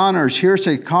graduated with honors. Here's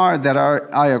a car that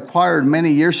I acquired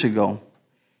many years ago.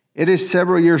 It is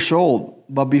several years old,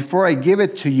 but before I give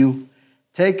it to you,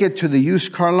 take it to the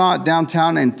used car lot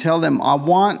downtown and tell them I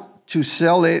want to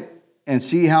sell it and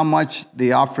see how much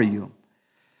they offer you.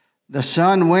 The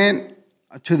son went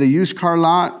to the used car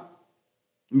lot,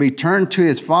 returned to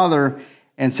his father,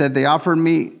 and said, they offered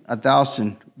me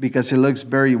 $1,000 because it looks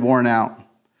very worn out.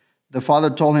 The father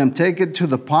told him, take it to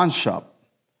the pawn shop.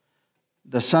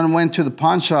 The son went to the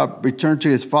pawn shop, returned to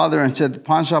his father, and said, the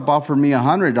pawn shop offered me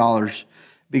 $100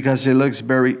 because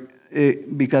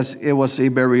because it was a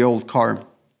very old car.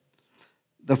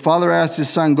 The father asked his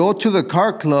son, go to the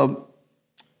car club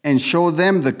and show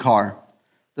them the car.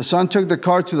 The son took the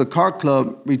car to the car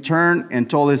club, returned, and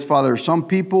told his father, some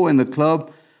people in the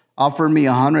club offered me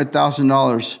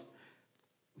 $100,000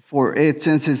 for it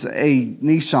since it's a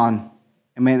Nissan.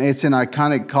 I mean, it's an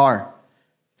iconic car,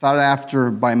 thought after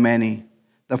by many.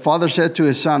 The father said to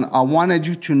his son, I wanted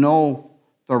you to know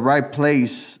the right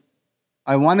place.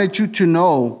 I wanted you to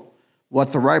know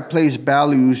what the right place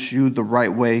values you the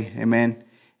right way. Amen.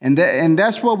 And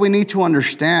that's what we need to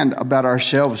understand about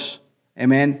ourselves.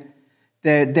 Amen.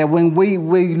 That when we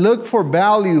look for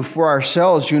value for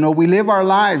ourselves, we live our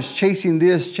lives chasing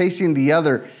this, chasing the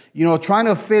other, trying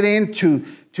to fit into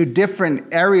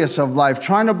different areas of life,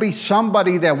 trying to be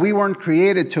somebody that we weren't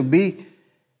created to be.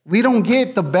 We don't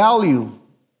get the value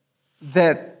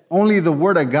that only the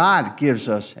Word of God gives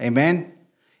us. Amen.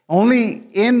 Only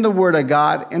in the Word of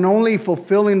God and only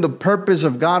fulfilling the purpose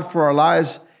of God for our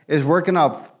lives is we're going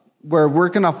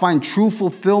to find true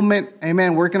fulfillment.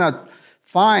 Amen. We're going to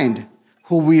find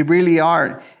who we really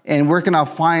are, and we're going to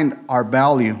find our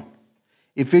value.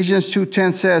 Ephesians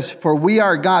 2:10 says, for we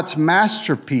are God's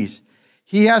masterpiece.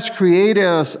 He has created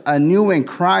us anew in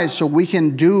Christ so we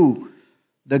can do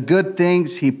the good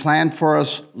things He planned for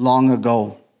us long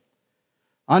ago.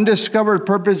 Undiscovered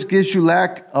purpose gives you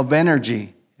lack of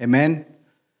energy. Amen.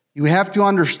 You have to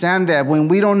understand that when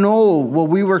we don't know what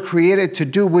we were created to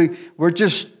do, we're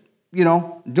just,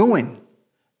 doing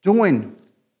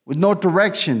with no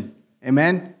direction.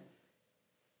 Amen.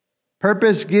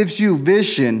 Purpose gives you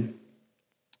vision.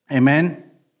 Amen.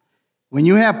 When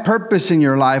you have purpose in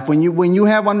your life, when you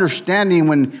have understanding,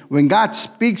 when God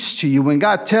speaks to you, when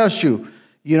God tells you,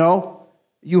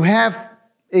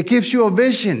 it gives you a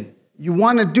vision. You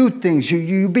want to do things.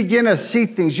 You begin to see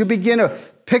things. You begin to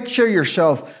picture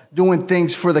yourself doing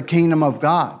things for the kingdom of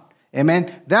God.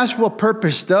 Amen. That's what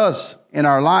purpose does in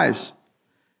our lives.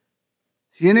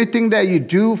 See, anything that you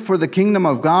do for the kingdom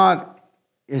of God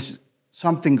is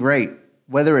something great,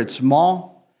 whether it's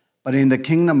small, but in the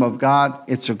kingdom of God,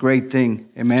 it's a great thing.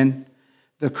 Amen.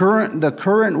 The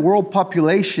current world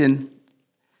population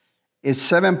is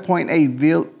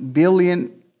 7.8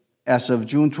 billion as of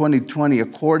June 2020,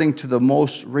 according to the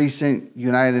most recent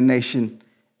United Nations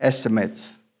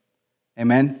estimates.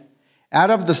 Amen.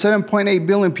 Out of the 7.8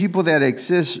 billion people that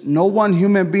exist, no one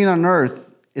human being on earth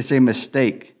is a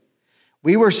mistake.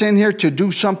 We were sent here to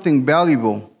do something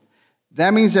valuable.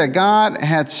 That means that God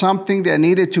had something that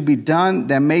needed to be done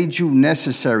that made you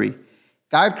necessary.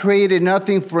 God created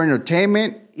nothing for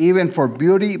entertainment, even for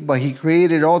beauty, but He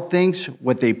created all things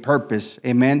with a purpose.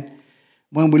 Amen.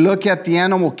 When we look at the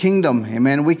animal kingdom,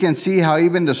 amen, we can see how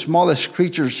even the smallest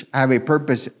creatures have a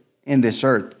purpose in this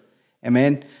earth.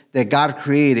 Amen. That God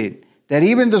created. That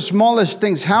even the smallest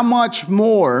things, how much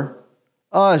more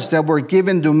us that were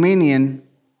given dominion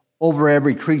over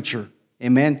every creature.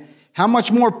 Amen. How much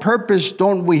more purpose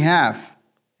don't we have?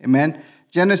 Amen.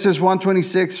 Genesis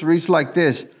 1:26 reads like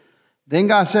this. Then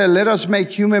God said, let us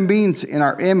make human beings in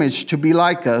our image to be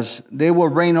like us. They will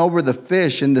reign over the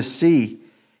fish in the sea,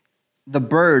 the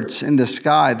birds in the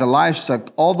sky, the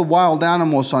livestock, all the wild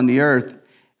animals on the earth,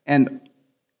 and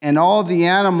all the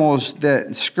animals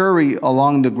that scurry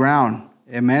along the ground.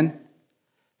 Amen.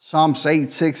 Psalms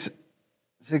 8:6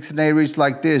 and 8 reads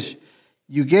like this.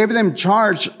 You gave them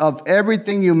charge of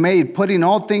everything you made, putting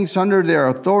all things under their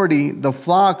authority, the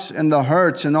flocks and the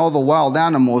herds and all the wild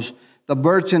animals, the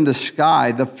birds in the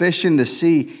sky, the fish in the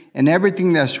sea, and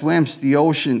everything that swims the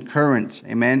ocean currents.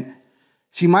 Amen.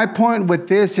 See, my point with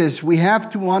this is we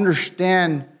have to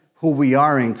understand who we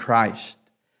are in Christ.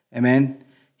 Amen.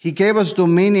 He gave us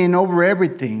dominion over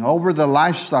everything, over the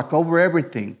livestock, over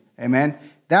everything. Amen.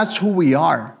 That's who we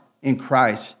are in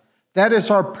Christ. That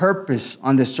is our purpose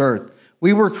on this earth.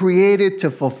 We were created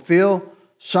to fulfill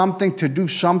something, to do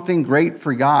something great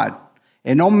for God.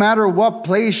 And no matter what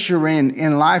place you're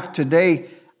in life today,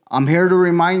 I'm here to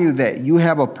remind you that you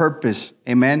have a purpose.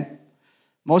 Amen.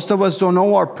 Most of us don't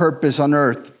know our purpose on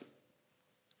earth.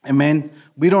 Amen.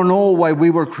 We don't know why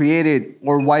we were created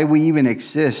or why we even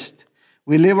exist.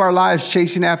 We live our lives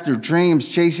chasing after dreams,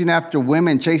 chasing after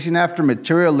women, chasing after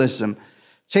materialism,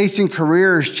 chasing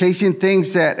careers, chasing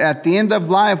things that at the end of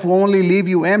life will only leave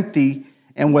you empty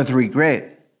and with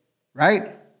regret,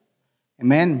 right?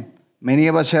 Amen. Many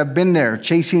of us have been there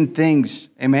chasing things,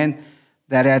 amen,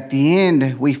 that at the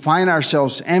end we find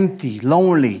ourselves empty,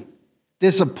 lonely,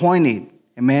 disappointed,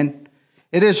 amen.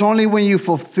 It is only when you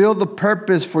fulfill the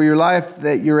purpose for your life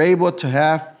that you're able to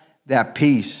have that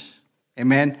peace,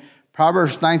 amen.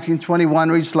 Proverbs 19:21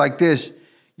 reads like this.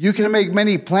 You can make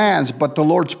many plans, but the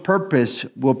Lord's purpose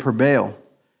will prevail.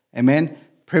 Amen.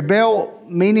 Prevail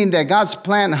meaning that God's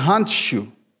plan hunts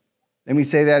you. Let me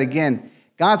say that again.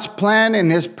 God's plan and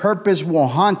His purpose will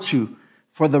haunt you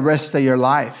for the rest of your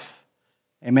life.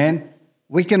 Amen.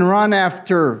 We can run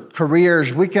after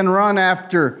careers. We can run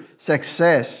after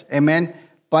success. Amen.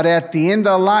 But at the end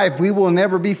of life, we will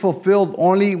never be fulfilled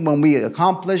only when we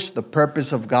accomplish the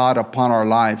purpose of God upon our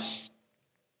lives.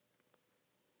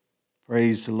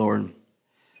 Praise the Lord.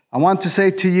 I want to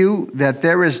say to you that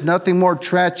there is nothing more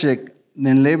tragic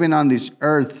than living on this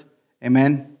earth,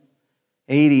 amen,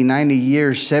 80, 90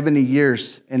 years, 70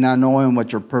 years, and not knowing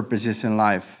what your purpose is in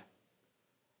life.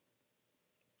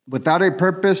 Without a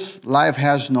purpose, life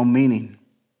has no meaning.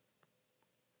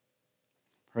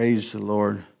 Praise the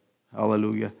Lord.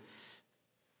 Hallelujah.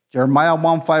 Jeremiah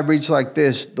 1:5 reads like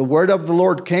this: The word of the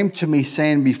Lord came to me,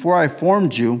 saying, Before I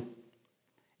formed you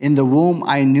in the womb,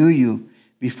 I knew you.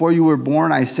 Before you were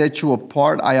born, I set you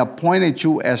apart. I appointed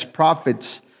you as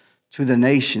prophets to the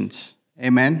nations.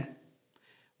 Amen.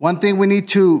 One thing we need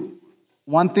to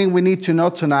know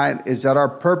tonight is that our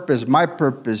purpose, my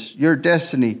purpose, your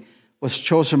destiny was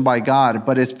chosen by God,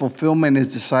 but its fulfillment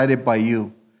is decided by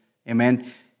you. Amen.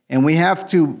 And we have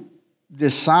to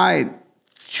decide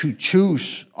to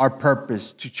choose our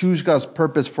purpose, to choose God's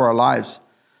purpose for our lives.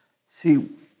 See,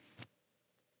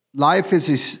 life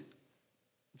is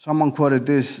someone quoted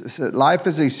this, it said, life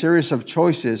is a series of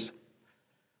choices.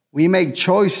 We make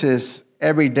choices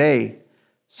every day.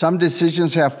 Some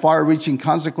decisions have far-reaching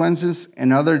consequences,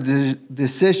 and other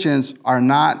decisions are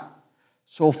not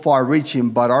so far-reaching,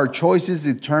 but our choices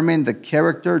determine the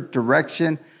character,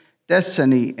 direction,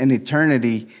 destiny, and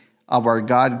eternity of our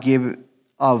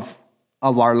of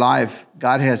our life.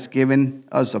 God has given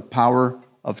us the power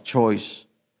of choice,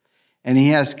 and He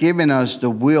has given us the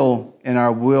will, and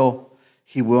our will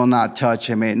He will not touch.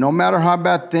 Amen. No matter how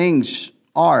bad things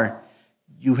are,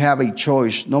 you have a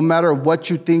choice. No matter what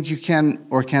you think you can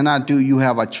or cannot do, you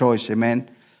have a choice. Amen.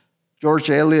 George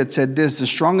Eliot said this: the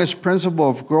strongest principle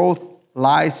of growth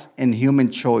lies in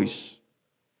human choice.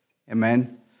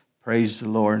 Amen. Praise the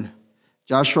Lord.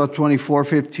 Joshua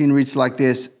 24:15 reads like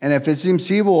this: And if it seems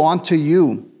evil unto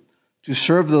you to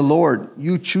serve the Lord,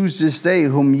 you choose this day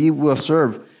whom ye will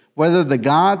serve, whether the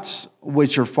gods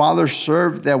which your fathers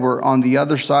served that were on the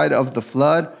other side of the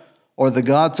flood, or the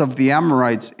gods of the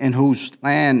Amorites in whose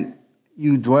land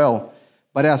you dwell.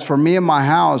 But as for me and my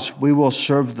house, we will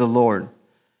serve the Lord.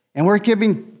 And we're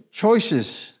giving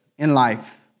choices in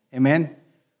life. Amen.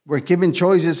 We're giving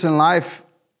choices in life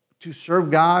to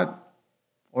serve God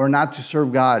or not to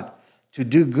serve God, to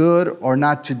do good or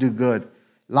not to do good.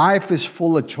 Life is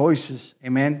full of choices.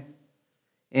 Amen.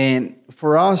 And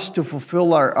for us to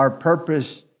fulfill our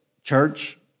purpose,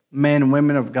 church, men and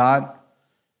women of God,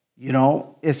 you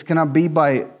know, it's going to be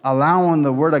by allowing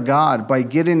the Word of God, by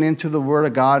getting into the Word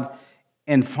of God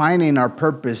and finding our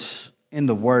purpose in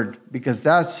the Word, because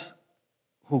that's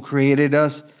who created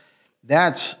us.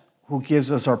 That's who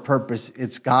gives us our purpose.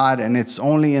 It's God, and it's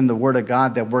only in the Word of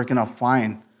God that we're going to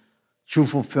find true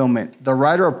fulfillment. The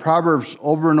writer of Proverbs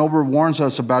over and over warns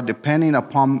us about depending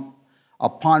upon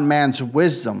man's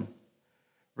wisdom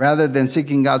rather than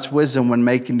seeking God's wisdom when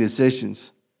making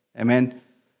decisions. Amen.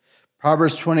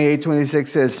 Proverbs 28:26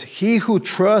 says, He who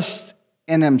trusts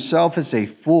in himself is a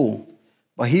fool,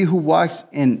 but he who walks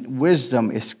in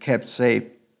wisdom is kept safe.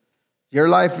 Your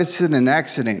life isn't an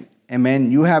accident.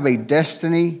 Amen. You have a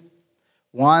destiny,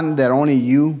 one that only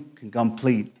you can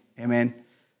complete. Amen.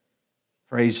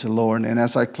 Praise the Lord. And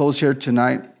as I close here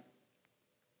tonight,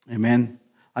 amen,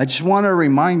 I just want to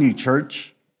remind you,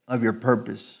 church, of your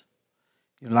purpose.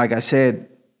 You know, like I said,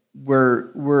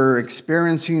 we're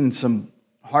experiencing some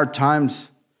hard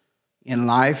times in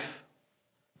life.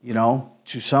 You know,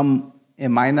 to some it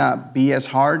might not be as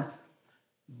hard,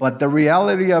 but the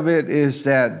reality of it is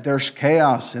that there's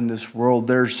chaos in this world.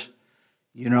 There's,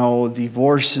 you know,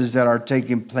 divorces that are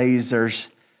taking place. There's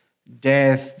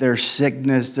death. There's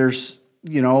sickness. There's,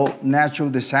 you know, natural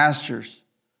disasters.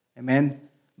 Amen.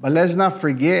 But let's not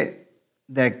forget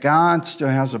that God still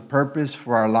has a purpose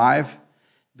for our life.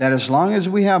 That as long as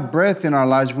we have breath in our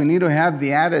lives, we need to have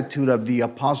the attitude of the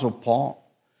Apostle Paul.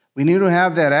 We need to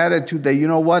have that attitude that, you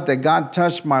know what, that God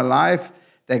touched my life,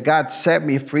 that God set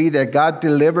me free, that God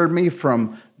delivered me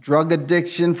from drug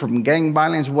addiction, from gang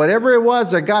violence, whatever it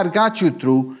was that God got you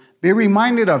through. Be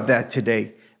reminded of that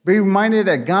today. Be reminded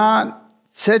that God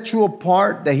set you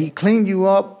apart, that He cleaned you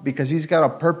up because He's got a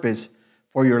purpose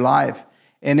for your life.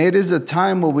 And it is a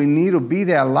time where we need to be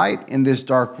that light in this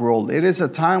dark world. It is a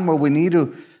time where we need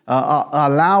to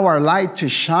allow our light to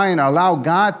shine, allow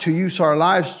God to use our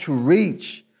lives to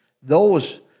reach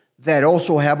those that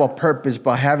also have a purpose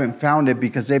but haven't found it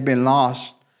because they've been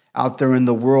lost out there in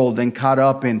the world and caught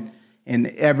up in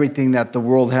everything that the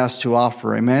world has to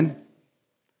offer. Amen?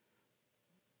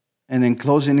 And in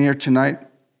closing here tonight,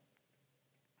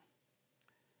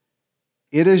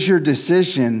 it is your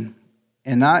decision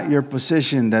and not your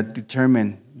position that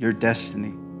determine your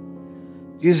destiny.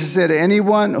 Jesus said,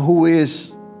 anyone who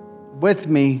is with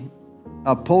me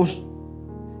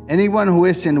anyone who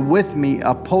isn't with me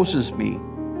opposes me.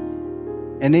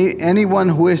 And anyone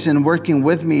who isn't working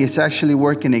with me is actually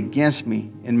working against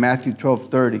me, in Matthew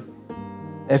 12:30.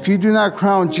 If you do not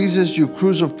crown Jesus, you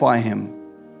crucify him.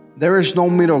 There is no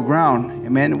middle ground.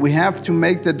 Amen. We have to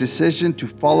make the decision to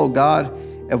follow God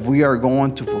if we are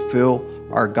going to fulfill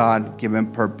our God-given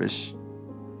purpose.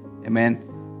 Amen.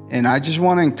 And I just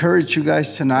want to encourage you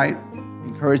guys tonight,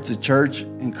 encourage the church,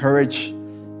 encourage,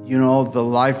 the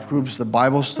life groups, the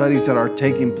Bible studies that are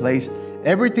taking place,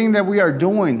 everything that we are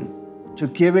doing, to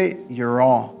give it your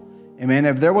all. Amen.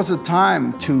 If there was a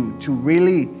time to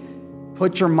really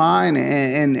put your mind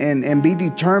and be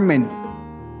determined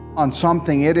on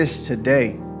something, it is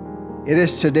today. It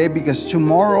is today, because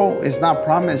tomorrow is not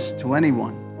promised to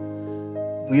anyone.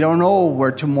 We don't know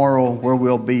where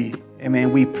we'll be.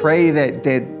 Amen. We pray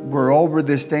that we're over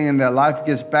this thing and that life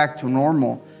gets back to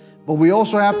normal. But we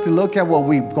also have to look at what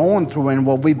we've gone through and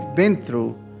what we've been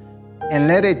through, and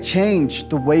let it change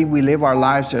the way we live our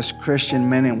lives as Christian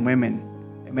men and women.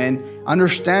 Amen.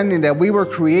 Understanding that we were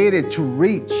created to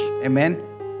reach. Amen.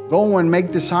 Go and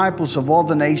make disciples of all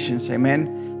the nations.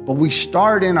 Amen. But we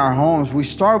start in our homes. We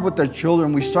start with our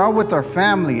children. We start with our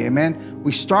family. Amen.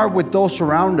 We start with those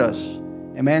around us.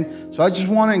 Amen. So I just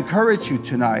want to encourage you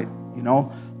tonight,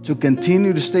 to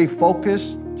continue to stay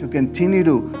focused, to continue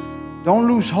to don't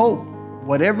lose hope.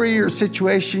 Whatever your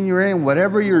situation you're in,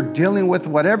 whatever you're dealing with,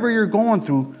 whatever you're going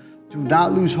through, do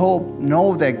not lose hope.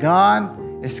 Know that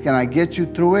God is going to get you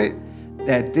through it,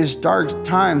 that these dark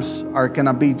times are going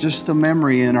to be just a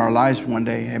memory in our lives one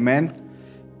day. Amen.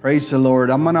 Praise the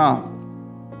Lord. I'm going to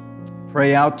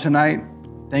pray out tonight.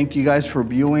 Thank you guys for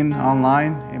viewing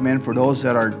online. Amen. For those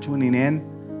that are tuning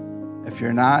in. If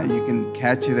you're not, you can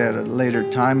catch it at a later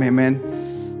time. Amen.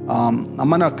 I'm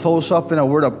going to close up in a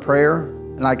word of prayer.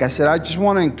 And like I said, I just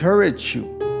want to encourage you.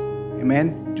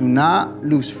 Amen. Do not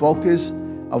lose focus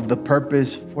of the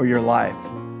purpose for your life.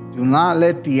 Do not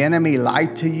let the enemy lie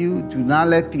to you. Do not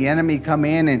let the enemy come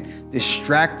in and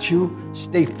distract you.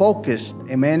 Stay focused.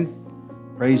 Amen.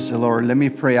 Praise the Lord. Let me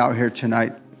pray out here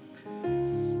tonight.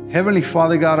 Heavenly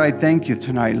Father God, I thank you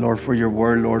tonight, Lord, for your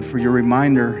word, Lord, for your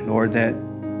reminder, Lord, that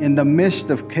in the midst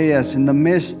of chaos, in the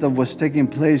midst of what's taking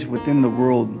place within the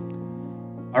world,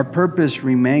 our purpose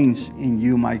remains in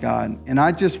you, my God. And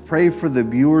I just pray for the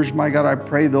viewers, my God. I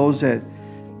pray those that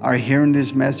are hearing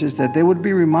this message, that they would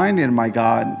be reminded, my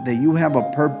God, that you have a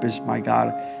purpose, my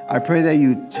God. I pray that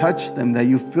you touch them, that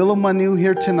you fill them anew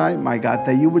here tonight, my God,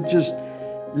 that you would just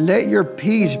let your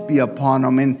peace be upon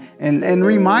them and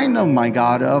remind them, my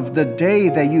God, of the day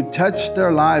that you touched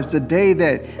their lives, the day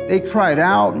that they cried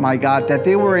out, my God, that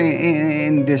they were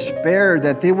in despair,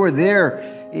 that they were there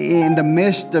in the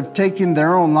midst of taking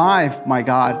their own life, my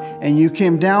God, and you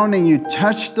came down and you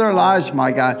touched their lives,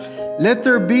 my God. Let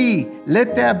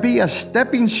that be a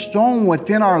stepping stone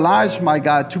within our lives, my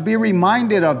God, to be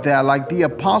reminded of that, like the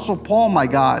Apostle Paul, my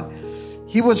God.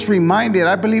 He was reminded.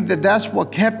 I believe that that's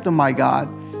what kept him, my God,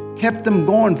 kept him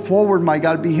going forward, my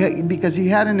God, because he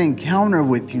had an encounter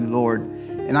with you, Lord.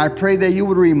 And I pray that you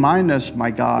would remind us,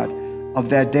 my God, of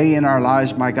that day in our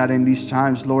lives, my God, in these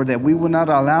times, Lord, that we will not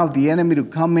allow the enemy to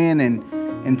come in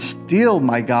and steal,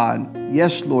 my God,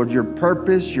 yes, Lord, your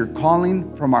purpose, your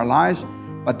calling from our lives,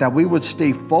 but that we would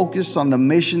stay focused on the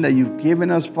mission that you've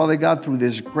given us, Father God, through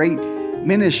this great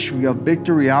ministry of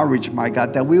Victory Outreach, my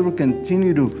God, that we will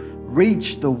continue to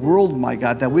reach the world, my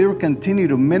God, that we will continue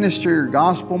to minister your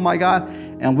gospel, my God,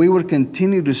 and we would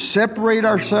continue to separate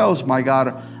ourselves, my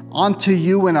God, unto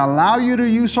you and allow you to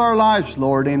use our lives,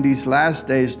 Lord, in these last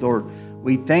days, Lord.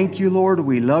 We thank you, Lord.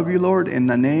 We love you, Lord, in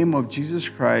the name of Jesus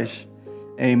Christ.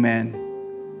 Amen.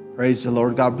 Praise the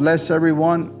Lord. God bless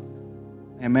everyone.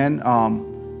 Amen.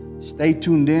 Stay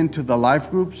tuned in to the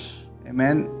life groups.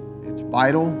 Amen. It's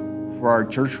vital for our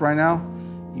church right now.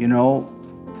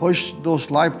 Push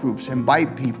those life groups,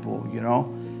 invite people,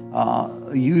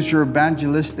 use your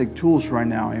evangelistic tools right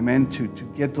now, amen, to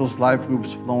get those life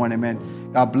groups flowing, amen.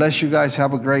 God bless you guys.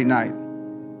 Have a great night.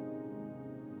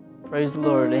 Praise the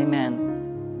Lord,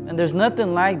 amen. And there's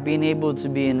nothing like being able to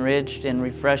be enriched and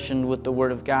refreshed with the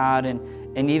Word of God,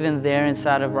 and even there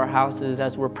inside of our houses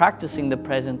as we're practicing the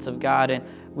presence of God. And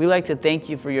we like to thank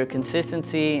you for your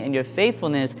consistency and your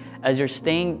faithfulness as you're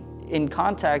staying in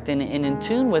contact and in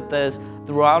tune with us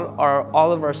throughout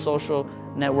all of our social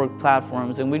network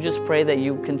platforms. And we just pray that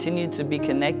you continue to be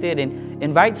connected and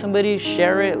invite somebody,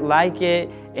 share it, like it,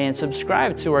 and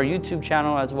subscribe to our YouTube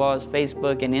channel as well as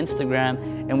Facebook and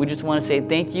Instagram. And we just want to say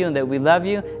thank you and that we love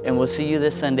you, and we'll see you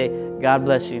this Sunday. God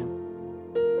bless you.